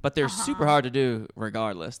deprived. But they're super hard to do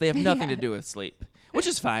regardless. They have nothing to do with sleep. which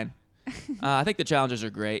is fine. I think the challenges are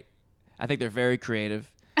great. I think they're very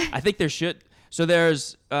creative. I think there should. So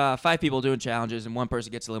there's 5 people doing challenges, and one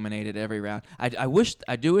person gets eliminated every round. I wish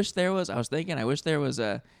there was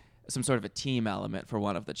some sort of a team element for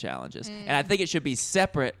one of the challenges, and I think it should be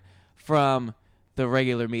separate from the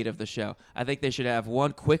regular meat of the show. I think they should have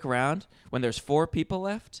one quick round when there's 4 people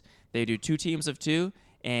left. They do 2 teams of 2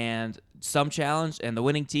 and some challenge, and the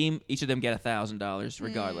winning team, each of them get $1,000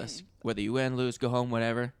 regardless, whether you win, lose, go home,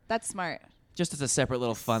 whatever. That's smart. Just as a separate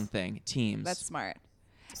little fun thing. Teams. That's smart.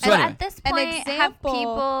 So So anyway, at this an point, have example-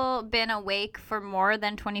 people been awake for more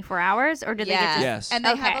than 24 hours, or did they get to? Yes. And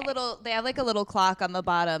they have Okay. they have like a little clock on the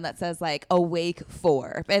bottom that says like awake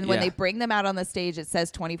for. And when Yeah. they bring them out on the stage, it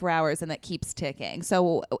says 24 hours and that keeps ticking.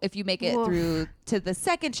 So if you make it Woof. through to the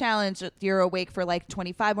second challenge, you're awake for like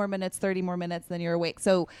 25 more minutes, 30 more minutes, then you're awake.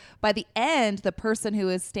 So by the end, the person who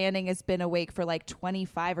is standing has been awake for like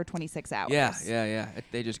 25 or 26 hours. Yeah.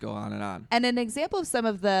 They just go on and on. And an example of some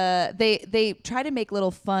of the they try to make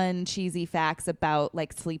little fun cheesy facts about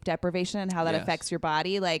like sleep deprivation and how that Yes. affects your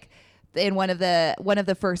body. Like in one of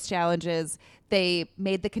the first challenges, they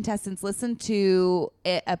made the contestants listen to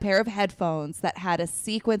a pair of headphones that had a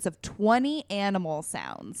sequence of 20 animal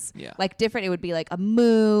sounds. Yeah. Like different, it would be like a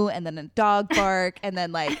moo and then a dog bark and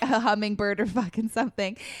then like a hummingbird or fucking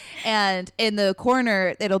something. And in the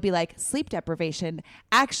corner, it'll be like sleep deprivation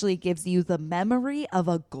actually gives you the memory of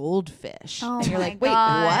a goldfish. Oh and you're my like, wait,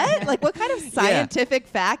 God. what? Like what kind of scientific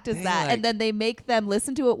fact is They, that? like- And then they make them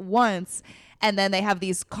listen to it once. And then they have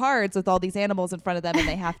these cards with all these animals in front of them, and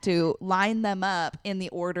they have to line them up in the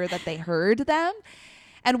order that they heard them.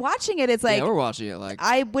 And watching it, it's like Yeah, we're watching it like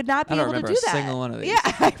I would not be I don't able to remember do a that. single one of these. Yeah,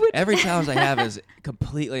 I would. every challenge I have is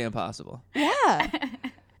completely impossible. Yeah,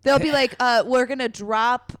 they'll be like, "We're gonna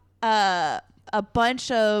drop a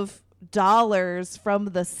bunch of dollars from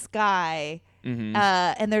the sky." Mhm.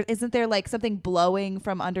 And isn't there like something blowing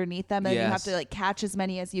from underneath them, and you have Yes. to like catch as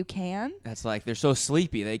many as you can. That's like they're so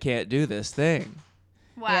sleepy they can't do this thing.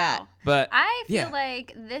 Wow. Yeah. But I feel yeah.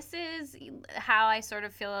 like this is how I sort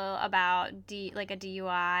of feel about like a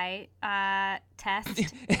DUI test.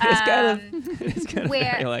 it's kind of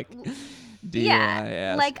where- very like DUI.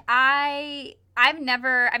 Yeah, like I've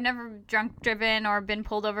never drunk driven or been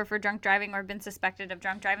pulled over for drunk driving or been suspected of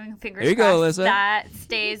drunk driving. Fingers There you go, crossed Alyssa. that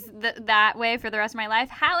stays that way for the rest of my life.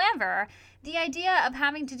 However, the idea of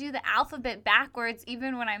having to do the alphabet backwards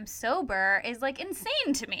even when I'm sober is like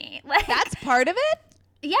insane to me. Like That's part of it.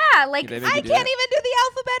 yeah, like They make I you can't do even that. do the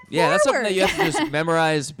alphabet Yeah, that's something forward. that you have to just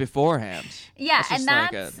memorize beforehand. yeah, That's and just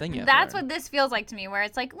like a that's thing you have to that's learn. what this feels like to me. Where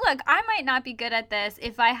it's like, look, I might not be good at this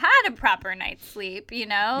if I had a proper night's sleep. You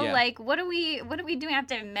know, Yeah. like what are we doing? I have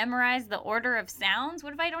to memorize the order of sounds.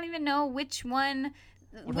 What if I don't even know which one?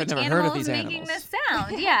 What if I've Which never heard animal of is these making animals? this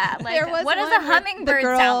sound? Yeah, There like was what does one a where the hummingbird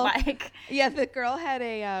girl- sound like? Yeah, the girl had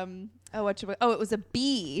a it was a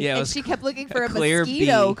bee, Yeah, it and was she kept looking for a clear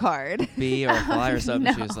mosquito bee. card. Bee or a fly or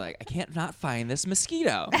something. She no. was like, I can't not find this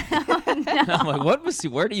mosquito. I'm like,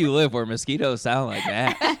 where do you live where mosquitoes sound like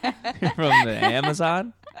that? From the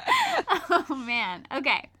Amazon? Oh man.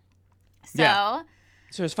 Okay. So Yeah.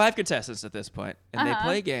 So there's 5 contestants at this point, and they Uh-huh.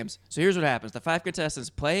 play games. So here's what happens: the 5 contestants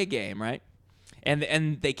play a game, right?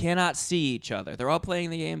 And they cannot see each other. They're all playing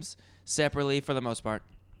the games separately for the most part.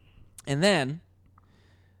 And then,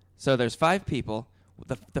 so there's 5 people.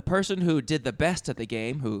 The person who did the best at the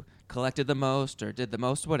game, who collected the most or did the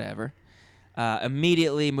most whatever,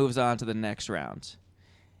 immediately moves on to the next round.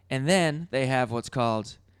 And then they have what's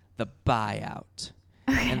called the buyout.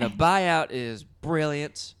 And the buyout is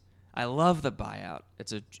brilliant. I love the buyout.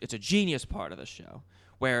 It's a genius part of the show,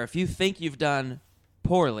 where if you think you've done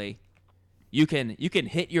poorly, you can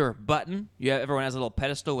hit your button. Everyone has a little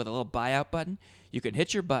pedestal with a little buyout button. You can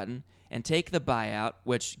hit your button and take the buyout,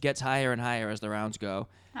 which gets higher and higher as the rounds go.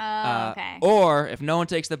 okay. Or if no one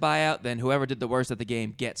takes the buyout, then whoever did the worst at the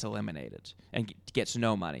game gets eliminated and gets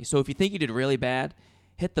no money. So if you think you did really bad,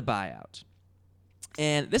 hit the buyout.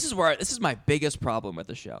 And this is my biggest problem with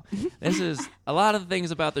the show. This is a lot of the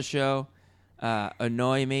things about the show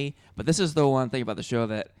annoy me, but this is the one thing about the show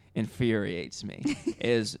that infuriates me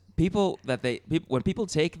is when people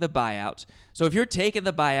take the buyout. So if you're taking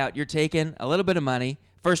the buyout, you're taking a little bit of money.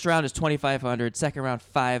 First round is $2,500, second round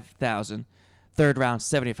 $5,000, third round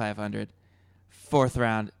 $7,500, fourth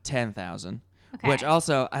round $10,000. Okay. Which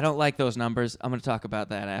also, I don't like those numbers. I'm going to talk about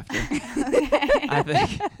that after.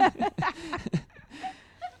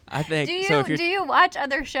 I think Do so. If you're, you watch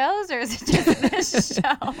other shows or is it just this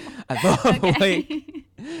show? I'm Okay. awake.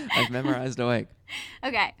 I've memorized awake.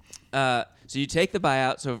 Okay. So So you take the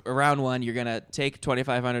buyout. So round one, you're going to take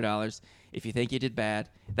 $2,500 if you think you did bad.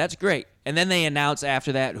 That's great. And then they announce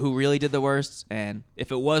after that who really did the worst. And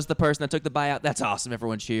if it was the person that took the buyout, that's awesome.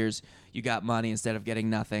 Everyone cheers. You got money instead of getting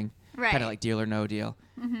nothing. Right. Kind of like Deal or No Deal.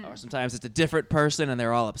 Or sometimes it's a different person and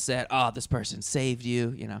they're all upset. Oh, this person saved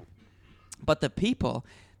you, you know. But the people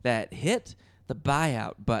that hit the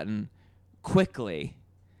buyout button quickly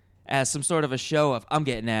as some sort of a show of, I'm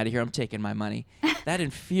getting out of here, I'm taking my money, that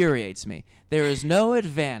infuriates me. There is no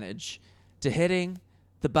advantage to hitting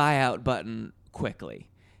the buyout button quickly.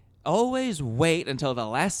 Always wait until the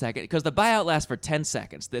last second, because the buyout lasts for 10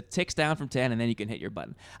 seconds. It ticks down from 10, and then you can hit your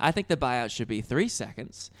button. I think the buyout should be 3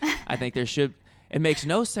 seconds. I think it makes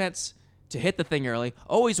no sense to hit the thing early.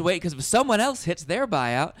 Always wait, because if someone else hits their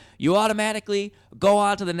buyout, you automatically go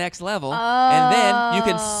on to the next level, and then you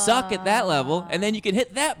can suck at that level, and then you can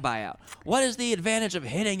hit that buyout. What is the advantage of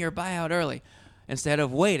hitting your buyout early instead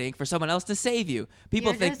of waiting for someone else to save you?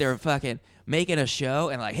 People think they're fucking making a show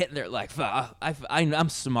and like hitting their like, I'm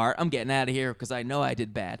smart. I'm getting out of here because I know I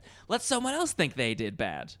did bad. Let someone else think they did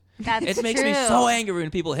bad. That's It makes me so angry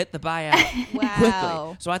when people hit the buyout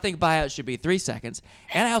quickly. So I think buyout should be 3 seconds.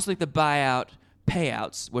 And I also think the buyout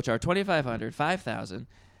payouts, which are $2,500, $5,000,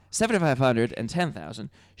 $7,500, and $10,000,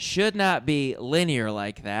 should not be linear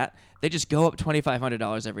like that. They just go up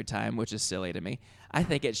 $2,500 every time, which is silly to me. I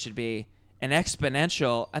think it should be an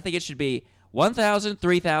exponential. I think it should be 1,000,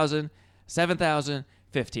 3,000, 7,000,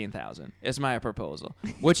 15,000 is my proposal.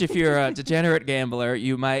 Which, if you're a degenerate gambler,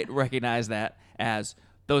 you might recognize that as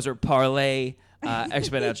those are parlay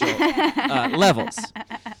exponential levels.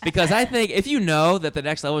 Because I think if you know that the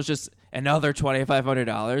next level is just another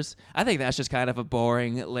 $2,500, I think that's just kind of a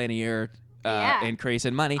boring linear increase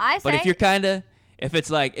in money. But if you're kind of if it's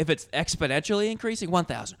exponentially increasing,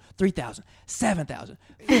 1,000, 3,000, 7,000,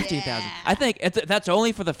 15,000. I think that's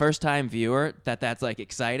only for the first time viewer that's like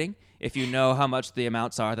exciting. If you know how much the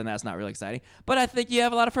amounts are, then that's not really exciting. But I think you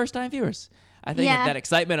have a lot of first time viewers. I think that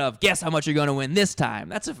excitement of guess how much you're going to win this time.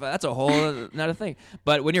 That's a whole another thing.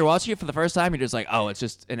 But when you're watching it for the first time, you're just like, oh, it's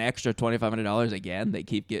just an extra $2,500 again. They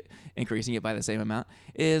keep increasing it by the same amount.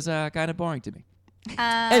 Is kind of boring to me.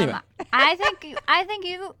 Anyway, I think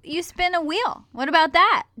you spin a wheel. What about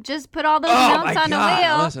that? Just put all those amounts on a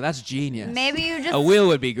wheel. Listen, that's genius. Maybe you just a wheel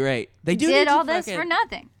would be great. They did all this for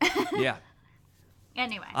nothing. Yeah.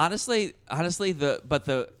 Anyway. Honestly, I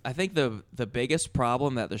think the biggest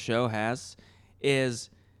problem that the show has is,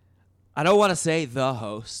 I don't want to say the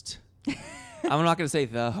host. I'm not going to say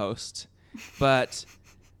the host, but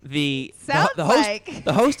the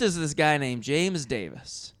host is this guy named James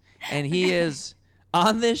Davis, and he is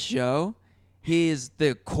on this show. He is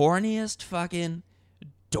the corniest fucking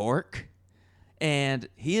dork, and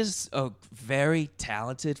he is a very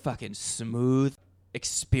talented, fucking smooth,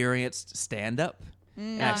 experienced stand-up.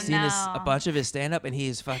 And I've seen a bunch of his stand-up, and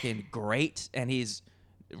he's fucking great, and he's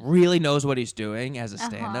really knows what he's doing as a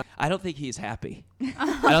stand-up. I don't think he's happy.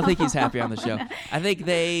 I don't think he's happy on the show. I think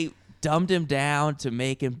they dumbed him down to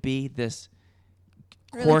make him be this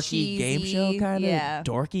really quirky cheesy, game show kind of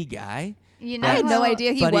dorky guy. You know, I had no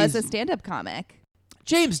idea he but was a he's- stand-up comic.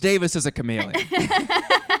 James Davis is a chameleon.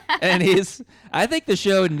 And I think the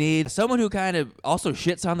show needs someone who kind of also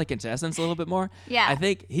shits on the contestants a little bit more. Yeah. I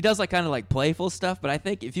think he does kind of playful stuff, but I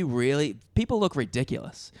think people look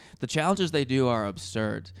ridiculous. The challenges they do are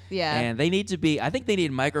absurd. Yeah. And they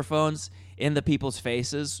need microphones in the people's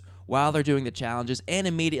faces while they're doing the challenges and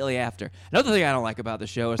immediately after. Another thing I don't like about the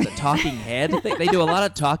show is the talking head. They do a lot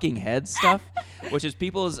of talking head stuff, which is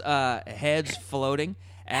people's heads floating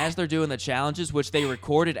as they're doing the challenges, which they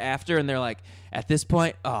recorded after, and they're like, at this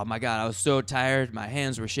point, oh my God, I was so tired, my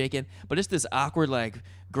hands were shaking. But it's this awkward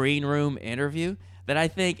green room interview that I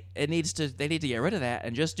think they need to get rid of that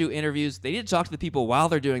and just do interviews. They need to talk to the people while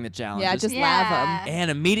they're doing the challenges. Yeah, just laugh them. And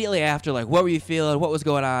immediately after, what were you feeling? What was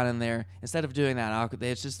going on in there? Instead of doing that awkward,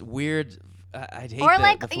 it's just weird. I hate or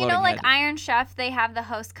the floating head. Iron Chef, they have the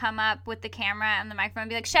host come up with the camera and the microphone and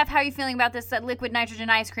be like, Chef, how are you feeling about this liquid nitrogen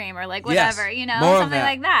ice cream? Or whatever, Yes, more of something that.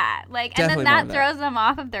 like that. And Definitely then more that of throws them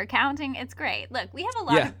off of their counting. It's great. Look, we have a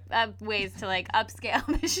lot of ways to upscale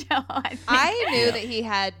the show, I think. I knew that he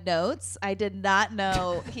had notes. I did not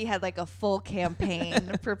know he had a full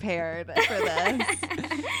campaign prepared for this.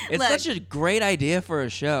 It's such a great idea for a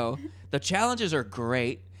show. The challenges are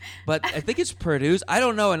great, but I think it's produced. I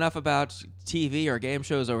don't know enough about TV or game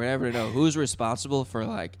shows or whatever to know who's responsible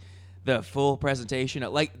for the full presentation,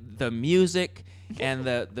 the music and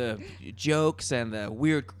the jokes and the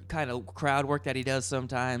weird kind of crowd work that he does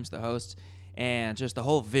sometimes, the host, and just the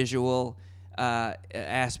whole visual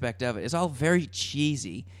aspect of it. It's all very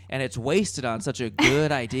cheesy, and it's wasted on such a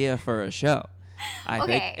good idea for a show. I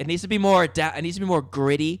think it needs to be more. It needs to be more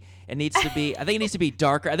gritty. It needs to be. I think it needs to be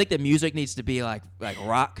darker. I think the music needs to be like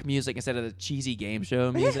rock music instead of the cheesy game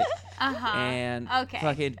show music. And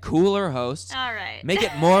fucking cooler hosts. All right. Make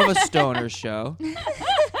it more of a stoner show.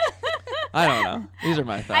 I don't know. These are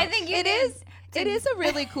my thoughts. I think It is a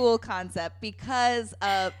really cool concept because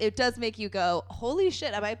it does make you go, holy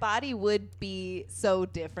shit, my body would be so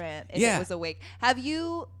different if it was awake. Have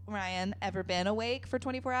you, Ryan, ever been awake for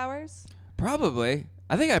 24 hours? Probably.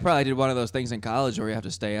 I think I probably did one of those things in college where you have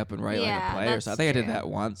to stay up and write like a play or something. I think I did that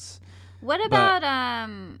once. What about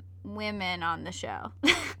women on the show?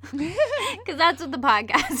 Because that's what the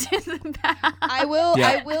podcast is about. I will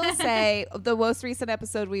say the most recent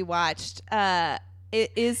episode we watched,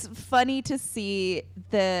 it is funny to see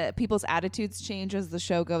the people's attitudes change as the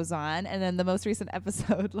show goes on. And then the most recent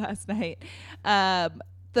episode last night,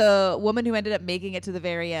 the woman who ended up making it to the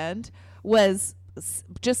very end was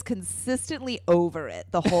just consistently over it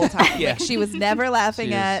the whole time. Yeah. Like she was never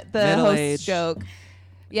laughing at the host joke.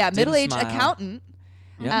 Yeah, middle-aged accountant.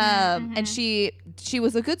 Yep. And she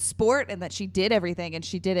was a good sport in that she did everything and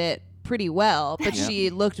she did it pretty well, but she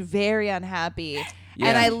looked very unhappy. Yeah.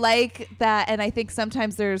 And I like that, and I think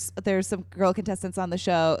sometimes there's some girl contestants on the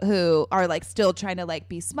show who are like still trying to like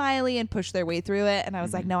be smiley and push their way through it, and I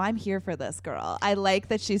was like, no, I'm here for this girl. I like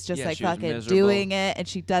that she's just like fucking doing it, and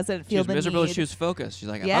she doesn't feel the miserable. need. She was focused. She's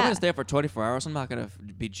like, if I'm gonna stay up for 24 hours, I'm not gonna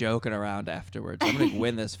be joking around afterwards. I'm gonna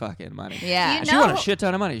win this fucking money. Yeah, And she won a shit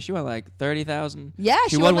ton of money. She won like $30,000. Yeah,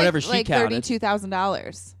 she won whatever like she counted.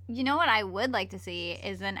 $32,000. You know what I would like to see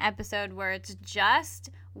is an episode where it's just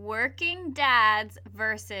working dads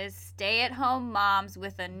versus stay-at-home moms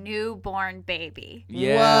with a newborn baby.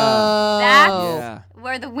 Yeah. Whoa. That's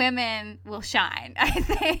where the women will shine, I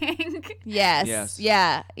think. Yes.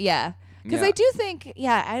 Yeah. Because I do think,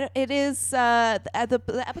 it is,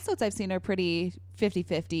 the episodes I've seen are pretty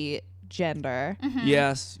 50-50 gender. Mm-hmm.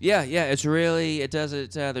 Yes. Yeah. It's really, it does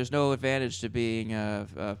it. There's no advantage to being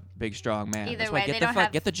a big, strong man. Either That's way, why they don't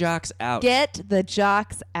have... get the jocks out. Get the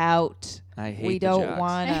jocks out. I hate we the don't jocks.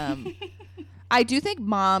 want them. I do think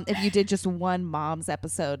if you did just one mom's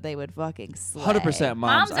episode, they would fucking slay. 100%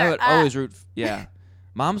 moms. I would always root.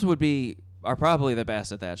 Moms are probably the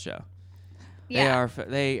best at that show. Yeah.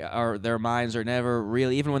 Their minds are never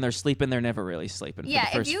really, even when they're sleeping, they're never really sleeping for the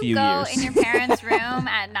first few years. If you go in your parents' room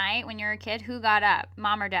at night when you're a kid, who got up,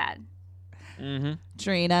 mom or dad? Mm-hmm.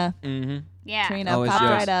 Trina. Mm-hmm. Yeah. Trina Always popped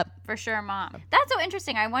yours. right up. For sure, mom. That's so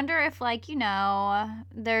interesting. I wonder if,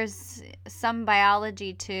 there's some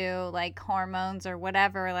biology to, hormones or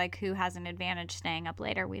whatever, who has an advantage staying up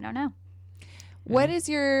later. We don't know. What is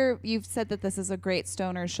you've said that this is a great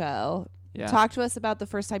stoner show. Yeah. Talk to us about the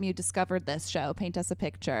first time you discovered this show. Paint us a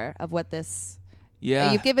picture of what this...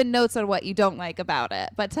 Yeah. You've given notes on what you don't like about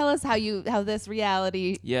it, but tell us how this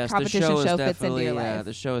reality competition show fits into your life.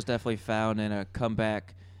 The show is definitely found in a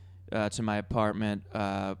comeback to my apartment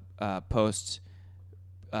post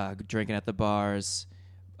drinking at the bars,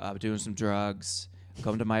 doing some drugs.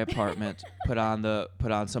 Come to my apartment, put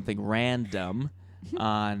on something random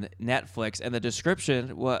on Netflix, and the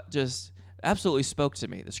description just absolutely spoke to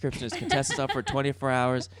me. The description is contestants up for 24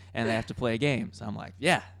 hours and they have to play a game. So I'm like,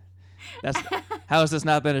 yeah. How has this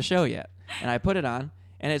not been a show yet? And I put it on,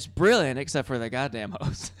 and it's brilliant except for the goddamn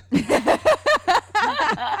host.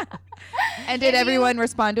 And did everyone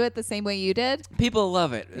respond to it the same way you did? People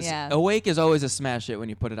love it. Yeah. Awake is always a smash hit when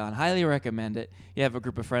you put it on. Highly recommend it. You have a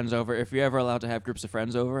group of friends over. If you're ever allowed to have groups of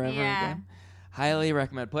friends over ever again, highly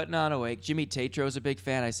recommend putting on Awake. Jimmy Tatro's a big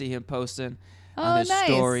fan. I see him posting on his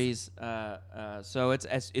stories. So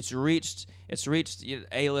it's reached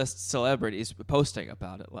A-list celebrities posting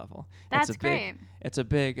about it level. That's great. It's a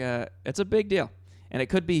big deal, and it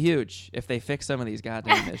could be huge if they fix some of these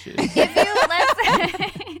goddamn issues.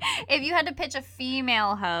 If you had to pitch a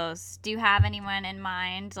female host, do you have anyone in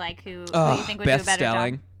mind, who you think would Beth do a better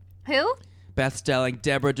Stelling. job? Who? Beth Stelling,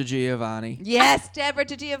 Deborah DiGiovanni. Yes, Deborah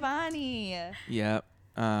DiGiovanni. Yep.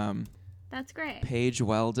 That's great. Paige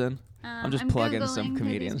Weldon. I'm just plugging some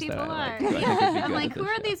comedians that I like. Who I think would be I'm good like, at who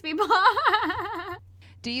this are show. these people?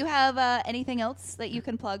 Do you have anything else that you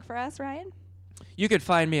can plug for us, Ryan? You could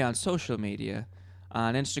find me on social media,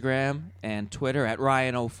 on Instagram and Twitter at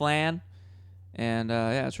Ryan O'Flan. And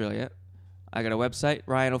that's really it. I got a website,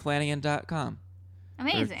 RyanO'Flanagan.com.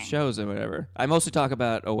 Amazing. For shows and whatever. I mostly talk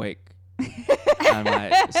about Awake on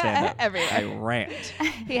my stand-up. Everywhere. I rant.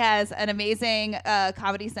 He has an amazing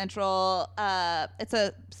Comedy Central. It's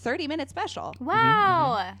a 30-minute special.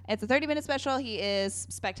 Wow. It's a 30-minute special. He is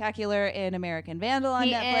spectacular in American Vandal on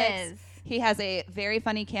He Netflix. is. He has a very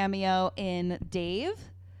funny cameo in Dave.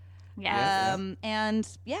 Yes. And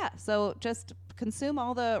yeah, so just consume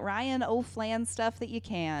all the Ryan O'Flan stuff that you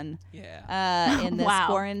can. Yeah. In this Wow.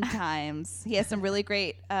 foreign times. He has some really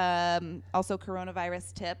great also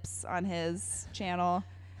coronavirus tips on his channel.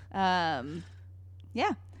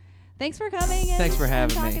 Yeah. Thanks for coming and Thanks for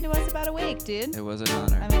having me. talking to us about Awake, dude. It was an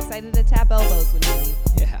honor. I'm excited to tap elbows when you leave.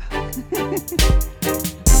 Yeah.